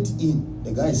 went in.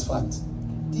 The guy is fat.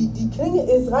 Die Klinge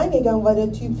ist reingegangen, weil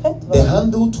der Typ fett The war.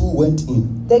 handle too went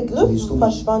in. Der to his Griff stomach.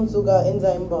 verschwand sogar in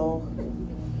seinem Bauch.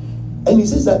 And he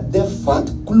says that the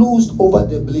fat closed over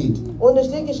the blade, Und es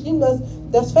steht geschrieben, dass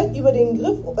das Fett über den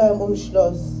Griff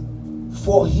umschloss,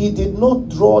 for he did not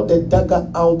draw the dagger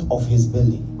out of his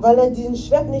belly, weil er diesen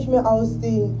Schwert nicht mehr aus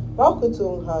dem Bauch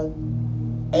gezogen hat.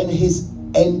 and his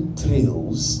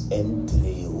entrails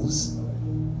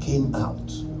came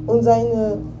out. Und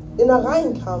seine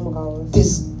Innereien kamen raus.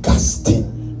 Disgusting.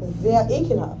 Sehr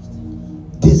ekelhaft.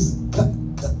 Disgusting.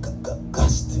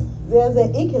 Sehr,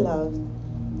 sehr ekelhaft.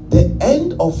 The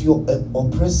end of your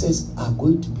oppressors are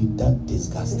going to be that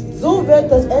disgusting. So wird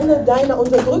das Ende deiner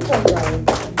Unterdrücker sein.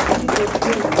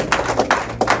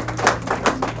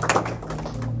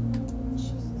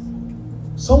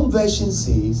 Some versions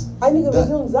says Einige that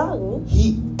Versionen sagen,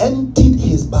 he emptied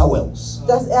his bowels.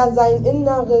 dass er sein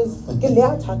Inneres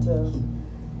geleert hatte.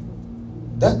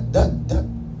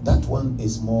 That one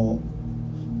is more.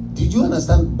 Did you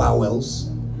understand bowels?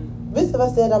 Wisst ihr,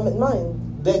 was der damit meint?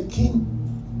 The king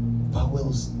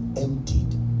bowels emptied.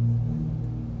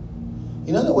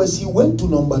 In other words, he went to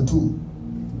number 2.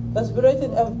 Das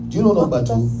bedeutet, er Do you know number macht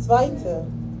 2? das Zweite.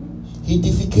 He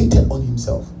defecated on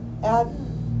himself. Er hat,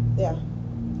 ja,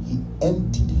 He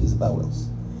emptied his bowels.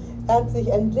 er hat sich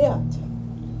entleert.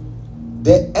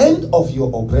 The end of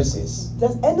your oppressors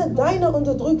Das Ende deiner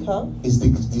Unterdrücker is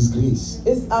disgrace.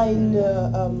 ist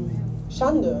eine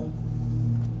Schande.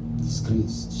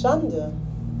 Disgrace. Schande.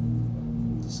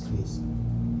 Disgrace.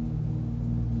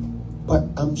 But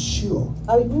I'm sure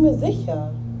Aber ich bin mir sicher,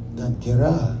 that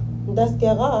Gerah, dass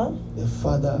Gerar, the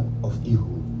father of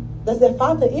Ehud, dass der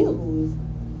Vater Ehud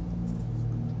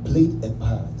played a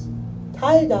part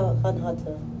Teil daran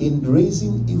hatte. in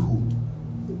raising Ehud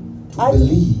to Als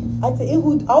believe er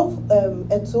Ehud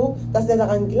erzog, dass er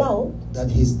daran glaubt, that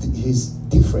his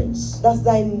difference dass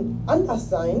sein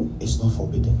Anderssein is not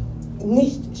forbidden.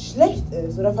 nicht schlecht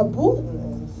ist oder verboten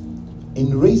ist.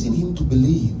 In raising him to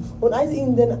believe Und als er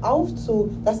ihn dann aufzog,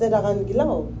 dass er daran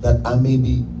glaubt, that I may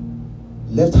be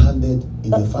left-handed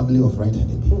in the family of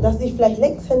right-handed people, dass ich vielleicht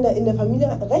Linkshänder in der Familie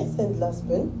Rechtshändlers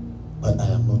bin, but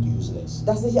I am not useless.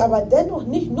 dass ich aber dennoch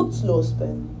nicht nutzlos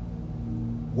bin.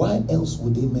 Why else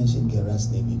would they mention Gerah's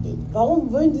name in it?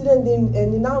 Warum würden sie denn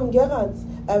den Namen Gerards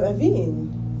erwähnen?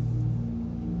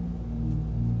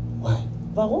 Why?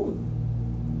 Warum?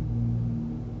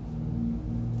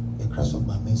 The crux of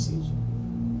my message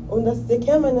Und das ist der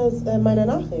Kern meiner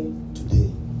Nachricht today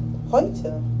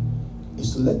heute,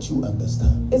 is to let you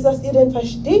understand ist, dass ihr denn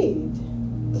versteht,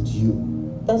 that you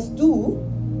dass du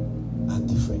are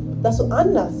different. dass du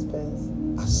anders bist.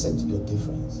 Accept your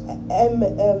difference.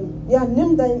 Ja,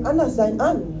 nimm dein Anderssein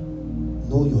an.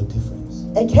 Know your difference.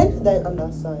 Erkenne dein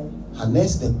Anderssein.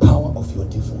 Harness the power of your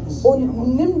difference.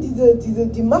 Und nimm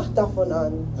die Macht davon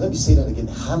an. Let me say that again.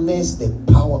 Harness the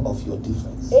power of your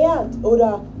difference. Ehrt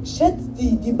oder schätzt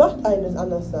die Macht eines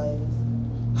Andersseins.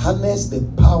 Harness the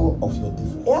power of your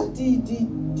difference. Ehrt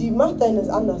die Macht deines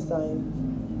Andersseins.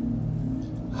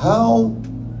 How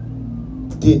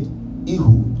did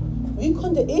Ehud, Wie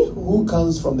konnte Ehud, who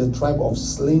comes from the tribe of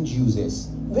sling users,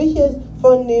 welches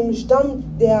von dem Stamm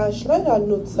der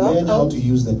Schleuder-Nutzer learn how kommt, to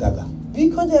use the dagger? wie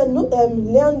konnte er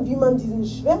lernen, wie man diesen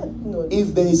Schwert nutzt?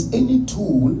 If there is any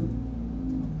tool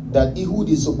that Ehud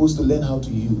is supposed to learn how to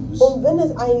use, Und wenn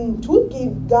es ein Tool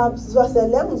gab, was er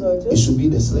lernen sollte, it should be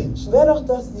the sling. wäre doch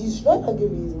das die Schleuder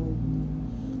gewesen.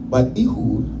 But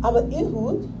Ehud Aber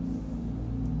Ehud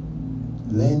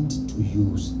learned to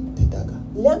use the dagger.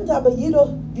 lernte aber jedoch,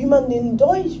 wie man den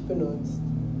Dolch benutzt.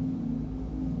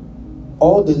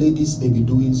 All the ladies may be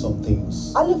doing some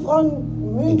things Alle Frauen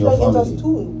mögen In your vielleicht etwas family.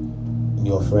 tun.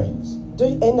 in your friends.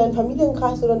 In deinem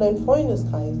Familienkreis oder in deinem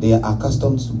Freundeskreis. They are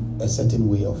accustomed to a certain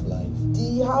way of life.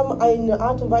 Die haben eine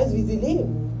Art und Weise, wie sie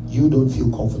leben. You don't feel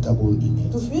comfortable in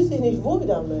Du it. fühlst dich nicht wohl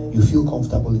damit. You feel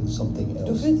comfortable in something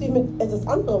Du else. fühlst dich mit etwas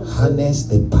anderem. Harness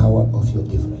the power of your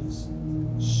difference.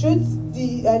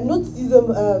 Nutzt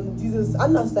dieses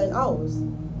Anderssein aus.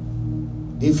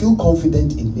 They feel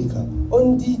confident in makeup.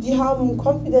 Und die haben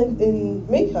Confidence in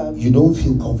Make-up. You don't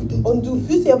feel confident. Und du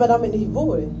fühlst dich aber damit nicht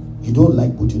wohl. You don't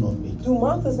like putting on makeup. Du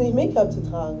magst es nicht, Make-up zu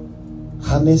tragen.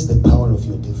 Harness the power of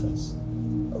your difference.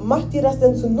 Mach dir das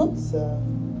denn zunutze.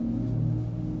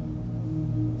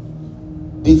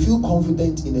 They feel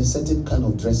confident in a certain kind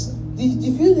of dressing.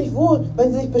 Die fühlen sich wohl,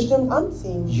 wenn sie sich bestimmt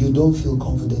anziehen. You don't feel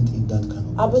confident in that kind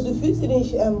of Aber dressing. du fühlst dich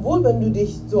nicht wohl, wenn du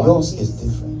dich so Yours anziehst. is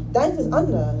different. Deins ist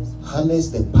anders.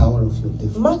 Harness the power of your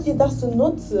difference. Mach dir das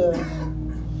zunutze.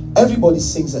 Everybody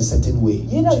sings a certain way. in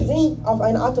Jeder church. singt auf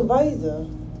eine Art und Weise.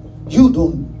 You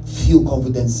don't feel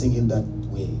confident singing that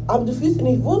way. Aber du fühlst dich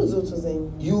nicht wohl, so zu singen.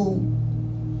 You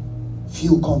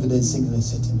feel confident singing a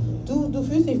certain way. Du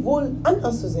fühlst dich wohl,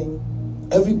 anders zu singen.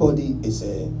 Everybody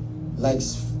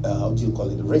likes how do you call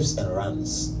it, riffs and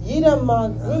runs. Jeder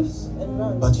mag Riffs and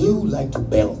Runs. But you like to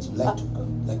belt. You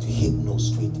like to hit notes,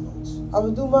 straight notes, Aber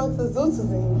du magst es so zu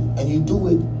singen. and you do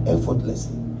it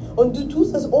effortlessly. Und du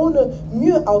tust es ohne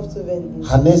Mühe aufzuwenden.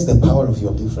 Harness the power of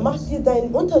your Mach difference. dir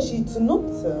deinen Unterschied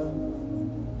zunutze.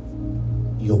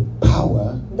 Your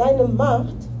power Deine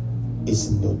Macht is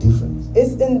in your difference.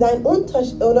 ist in dein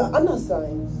Unterschied oder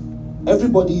Anderssein.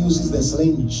 Everybody uses the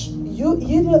sling.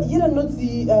 Jeder nutzt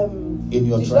In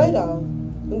your die tribe. Schleuder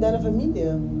in deiner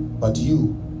Familie. But you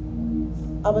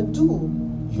Aber du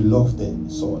love the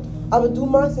sword.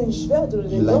 magst den Schwert oder You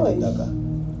den like the Dolch. dagger.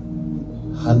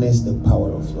 Harness the power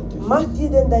of your difference. Mach dir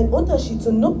denn deinen Unterschied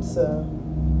zunutze.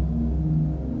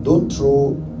 Don't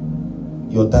throw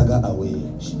your dagger away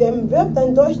Wirf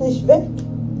dein Dolch nicht weg,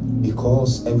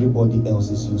 because everybody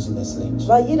else is using a sling.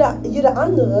 weil jeder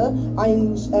andere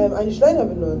eine Schleuder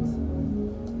benutzt.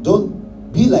 Don't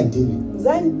be like David.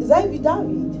 Sei wie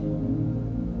David.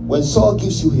 When Saul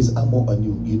gives you his armor on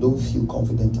you, you don't feel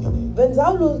confident in it. Wenn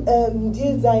Saulus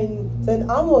dir sein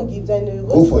Armor gibt, seine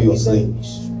Go for Rüstung your gibt, dann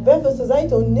sling. werf es zur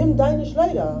Seite und nimm deine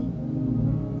Schleuder.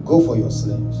 Go for your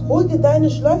slings. Hol dir deine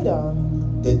Schleuder.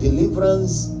 The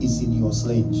deliverance is in your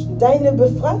sling. Deine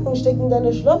Befreiung steckt in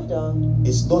deiner Schleuder.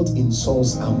 It's not in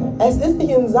Saul's armor. Es ist nicht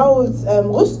in Sauls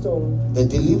Rüstung. The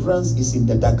deliverance is in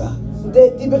the dagger.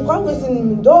 Die Befreiung ist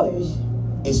im Dolch.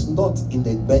 It's not in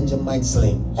the Benjamite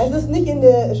sling. Es ist nicht in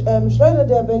der Schleuder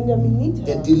der The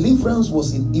Benjaminiter. deliverance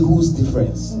was in Ehud's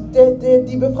difference.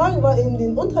 Die Befreiung war in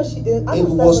den Unterschieden. It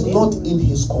was not in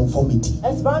his conformity.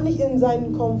 Es war nicht in seiner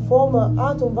konformen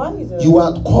Art und Weise. You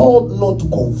are called not to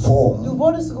conform. Du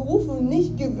wurdest gerufen,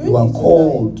 nicht You are gewöhnlich zu sein.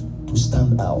 called to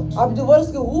stand out. Aber du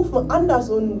wurdest gerufen, anders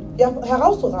und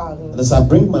herauszuragen. And as I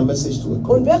bring my message to a Und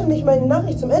close, während ich meine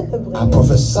Nachricht zum Ende I bringe,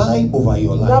 prophesy over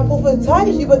your da life prophezei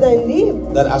ich über dein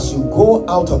Leben, that as you go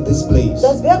out of this place,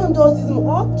 dass während du aus diesem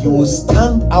Ort you will gehst,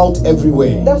 stand out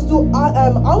everywhere. dass du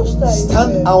aussteigst,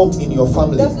 Stand out in your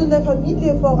family. dass du in der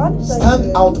Familie voransteigst,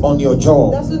 Stand out on your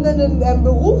job. dass du in deinen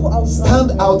Beruf Stand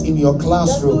aussteigst, out in your dass du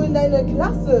classroom. in deiner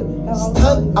Klasse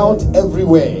Stand out heraussteigst,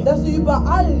 everywhere. dass du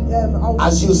überall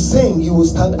As you aussteigst. sing, you will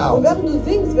stand Und out. während du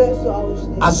singst, wirst du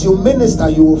aufstehen. As you minister,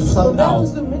 you will Und stand out.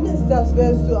 während du ministerst,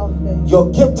 wirst du aufstehen.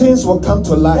 Your giftings will come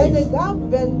to Deine life.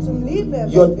 Gaben werden zum Leben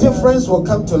erweckt Your werden. difference will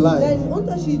come to life. Dein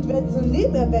Unterschied wird zum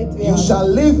Leben erweckt You werden. shall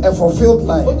live a fulfilled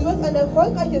life. Und du wirst ein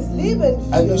erfolgreiches Leben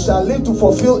And you führen. shall live to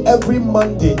fulfill every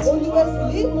mandate Und du wirst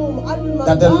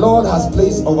that the Lord has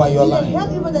placed over your life. In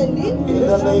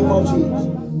the name of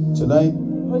Jesus. Tonight,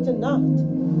 Heute Nacht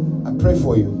I pray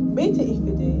for you. bete ich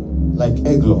für dich. Like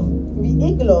Eglon. Wie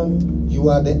Eglon. You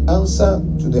are the answer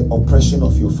to the oppression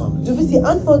of your family. Du bist die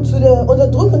Antwort zu der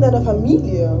Unterdrückung deiner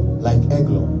Familie. Like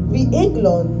Eglon. Wie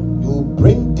Eglon. You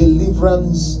bring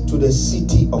deliverance to the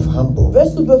city of Hamburg.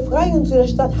 Wirst du Befreiung zu der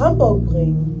Stadt Hamburg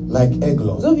bringen. Like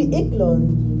Eglon. So wie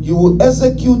Eglon. You will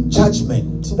execute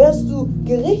judgment. Wirst du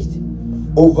Gericht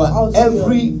over ausführen.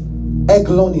 every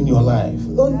Eglon in your life.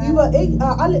 Und über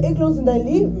alle Eglons in dein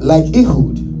Leben. Like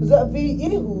Ehud. So wie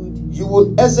Ehud. You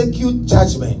will execute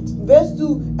judgment. Wirst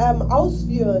du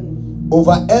ausführen.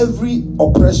 Over every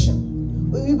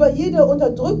oppression. Über jede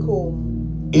Unterdrückung.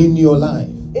 In your life.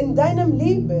 In deinem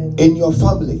Leben. In your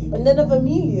family. In deiner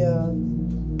Familie.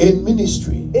 In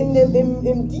ministry.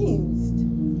 Im Dienst.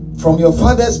 From your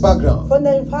father's background. Von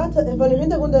deinem Vater, von dem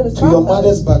Hintergrund deines to your Vaters.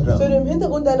 mother's background. Zu dem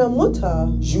Hintergrund deiner Mutter.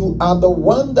 You are the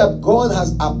one that God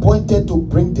has appointed to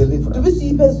bring deliverance. Du bist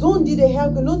die Person, die der Herr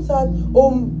genutzt hat,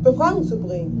 Befreiung zu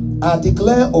bringen. I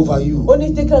declare over you. Und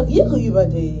ich deklariere über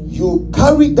dich. You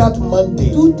carry that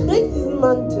mandate. Du trägst diesen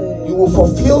Mantel. You will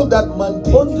fulfill that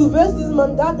mandate. Und du wirst dieses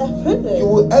Mandat erfüllen.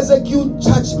 You will execute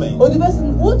judgment. Und du wirst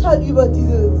ein Urteil über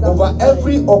diese Sache over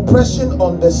every oppression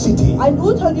on the city. Ein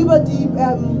Urteil über die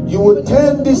you will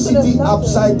turn this city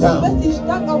upside down. Du wirst die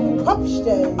Stadt auf den Kopf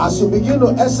stellen. As you begin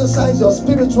to exercise your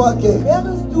spiritual gift.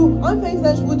 Während du anfängst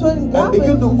deinen spirituellen Gaben and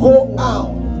begin to go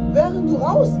out. Während du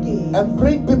rausgehst. And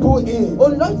bring people in.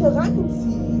 Und Leute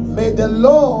reinziehst. May the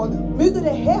Lord möge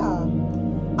der Herr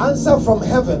answer from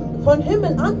heaven. Von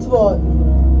Himmel antworten.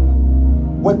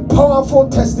 With powerful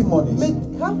testimonies. Mit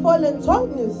kraftvollen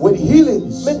Zeugnissen. With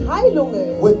healings. Mit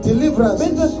Heilungen. With deliverances.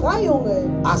 Mit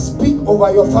Befreiungen. I speak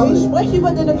over your family. Ich spreche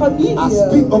über deine Familie. I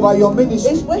speak over your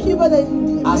ministry. Ich spreche über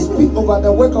dein I speak over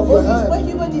the work of your hand. Ich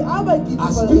spreche über die Arbeit, die du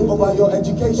I speak over your Ich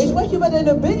education. spreche über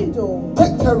deine Bildung.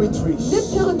 Take territories.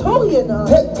 Nimm Territorien ein.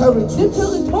 Take territories. Nimm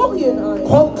Territorien ein.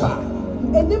 Conquer.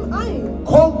 Nimm ein.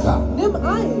 Conquer. Nimm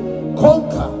ein.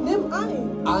 Conquer. Nimm ein.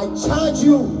 I charge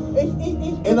you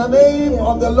in the name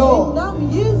of the Im Lord.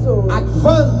 Namen Jesu.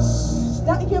 Advance.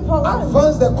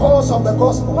 Advance the cause of the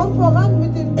gospel. Komm voran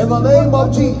mit dem in the name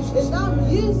of Jesus. Im Namen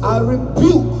Jesu. I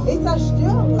rebuke Ich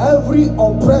zerstöre every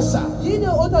oppressor.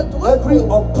 Jede Unterdrückung. Every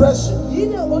oppression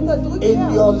Jede Unterdrückung in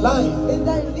your life. In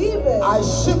dein Leben. I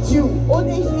shift you Und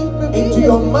ich bewege into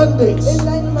your mandates. In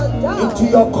deinem Mandat.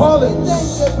 Into your callings.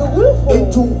 In deine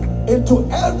Berufung. Into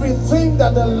everything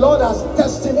that the Lord has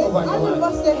destined over your life.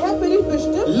 Was der Herr für dich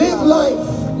bestimmt Live hat.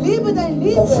 life. Lebe dein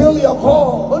Leben. Fulfill your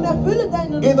call. Und erfülle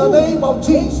deinen in the name of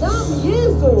Jesus. Im Namen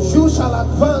Jesu. You shall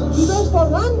advance. Du sollst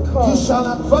vorankommen. You shall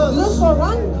advance. Du sollst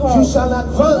vorankommen. You shall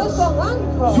advance. Du sollst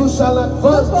vorankommen. You shall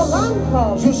advance. Du sollst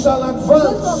vorankommen. You shall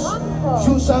advance.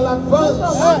 You shall advance.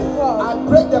 I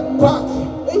break the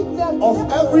back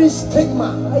of every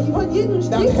stigma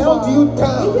that held you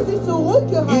down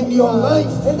in your life.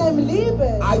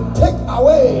 I take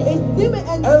away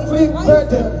every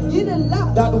burden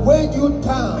that weighed you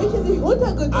down.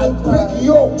 I break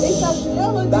yokes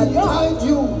that tied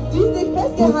you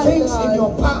to things in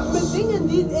your past,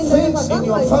 things in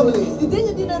your family.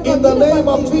 In the name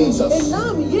of Jesus,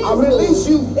 I release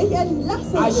you.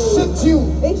 I shift you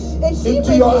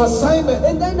into your assignment,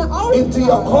 into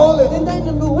your calling. In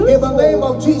the name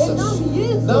of Jesus.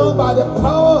 Now by the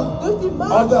power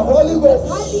of the Holy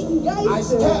Ghost, I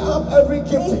stir up every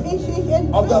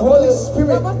gifting of the Holy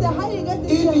Spirit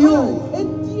in you.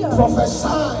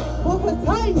 Prophesy.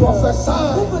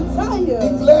 Prophesy.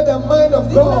 Declare the mind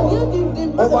of God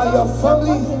over your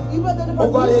family,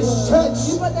 over this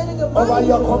church, over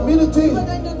your community,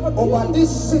 over this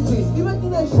city.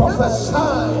 Prophesy.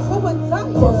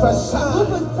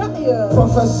 Prophesy.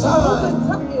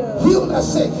 Prophesy. Heal the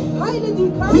sick.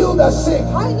 Heal the sick.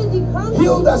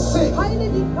 Heal the sick.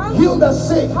 Heal the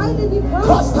sick.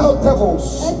 Cast out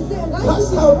devils.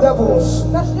 Cast out devils.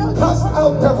 Cast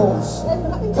out devils.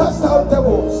 Cast out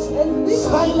devils.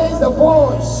 Silence the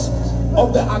voice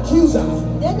of the accuser.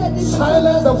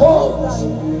 Silence the voice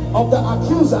of the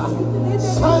accuser.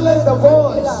 Silence the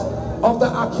voice of the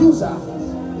accuser.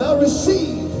 Now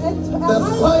receive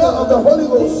the fire of the Holy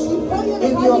Ghost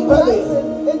in your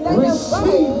belly.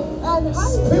 Receive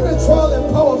spiritual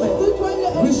empowerment.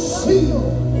 Receive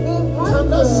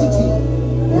tenacity.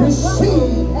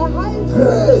 Receive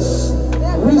grace.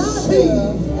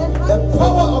 Receive the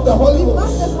power of the Holy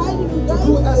Ghost to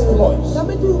do exploits.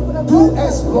 Do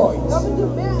exploits.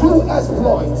 Do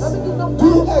exploits.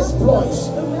 Do exploits.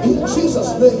 In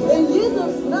Jesus'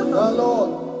 name. Our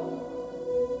Lord.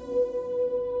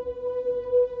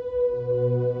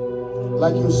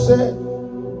 Like you said,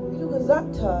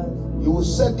 gesagt hast. You will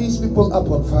set these people up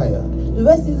on fire. Du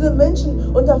wirst diese Menschen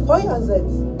unter Feuer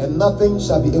setzen. And nothing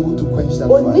shall be able to quench that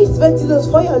Und fire. nichts wird dieses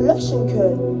Feuer löschen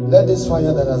können. Let this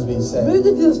fire that has been set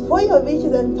Möge dieses Feuer,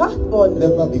 welches entfacht worden ist,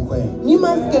 never be quenched.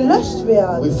 niemals gelöscht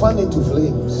werden. We fan it to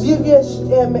flames. Wir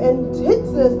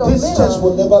entheizen es noch This church mehr.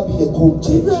 will never be a cold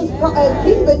church. Diese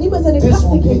Kirche wird niemals eine This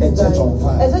kalte will be a Kirche sein. church on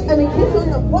fire. Es wird eine Kirche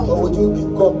unter Or Feuer. would you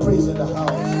give God praise in the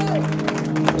house?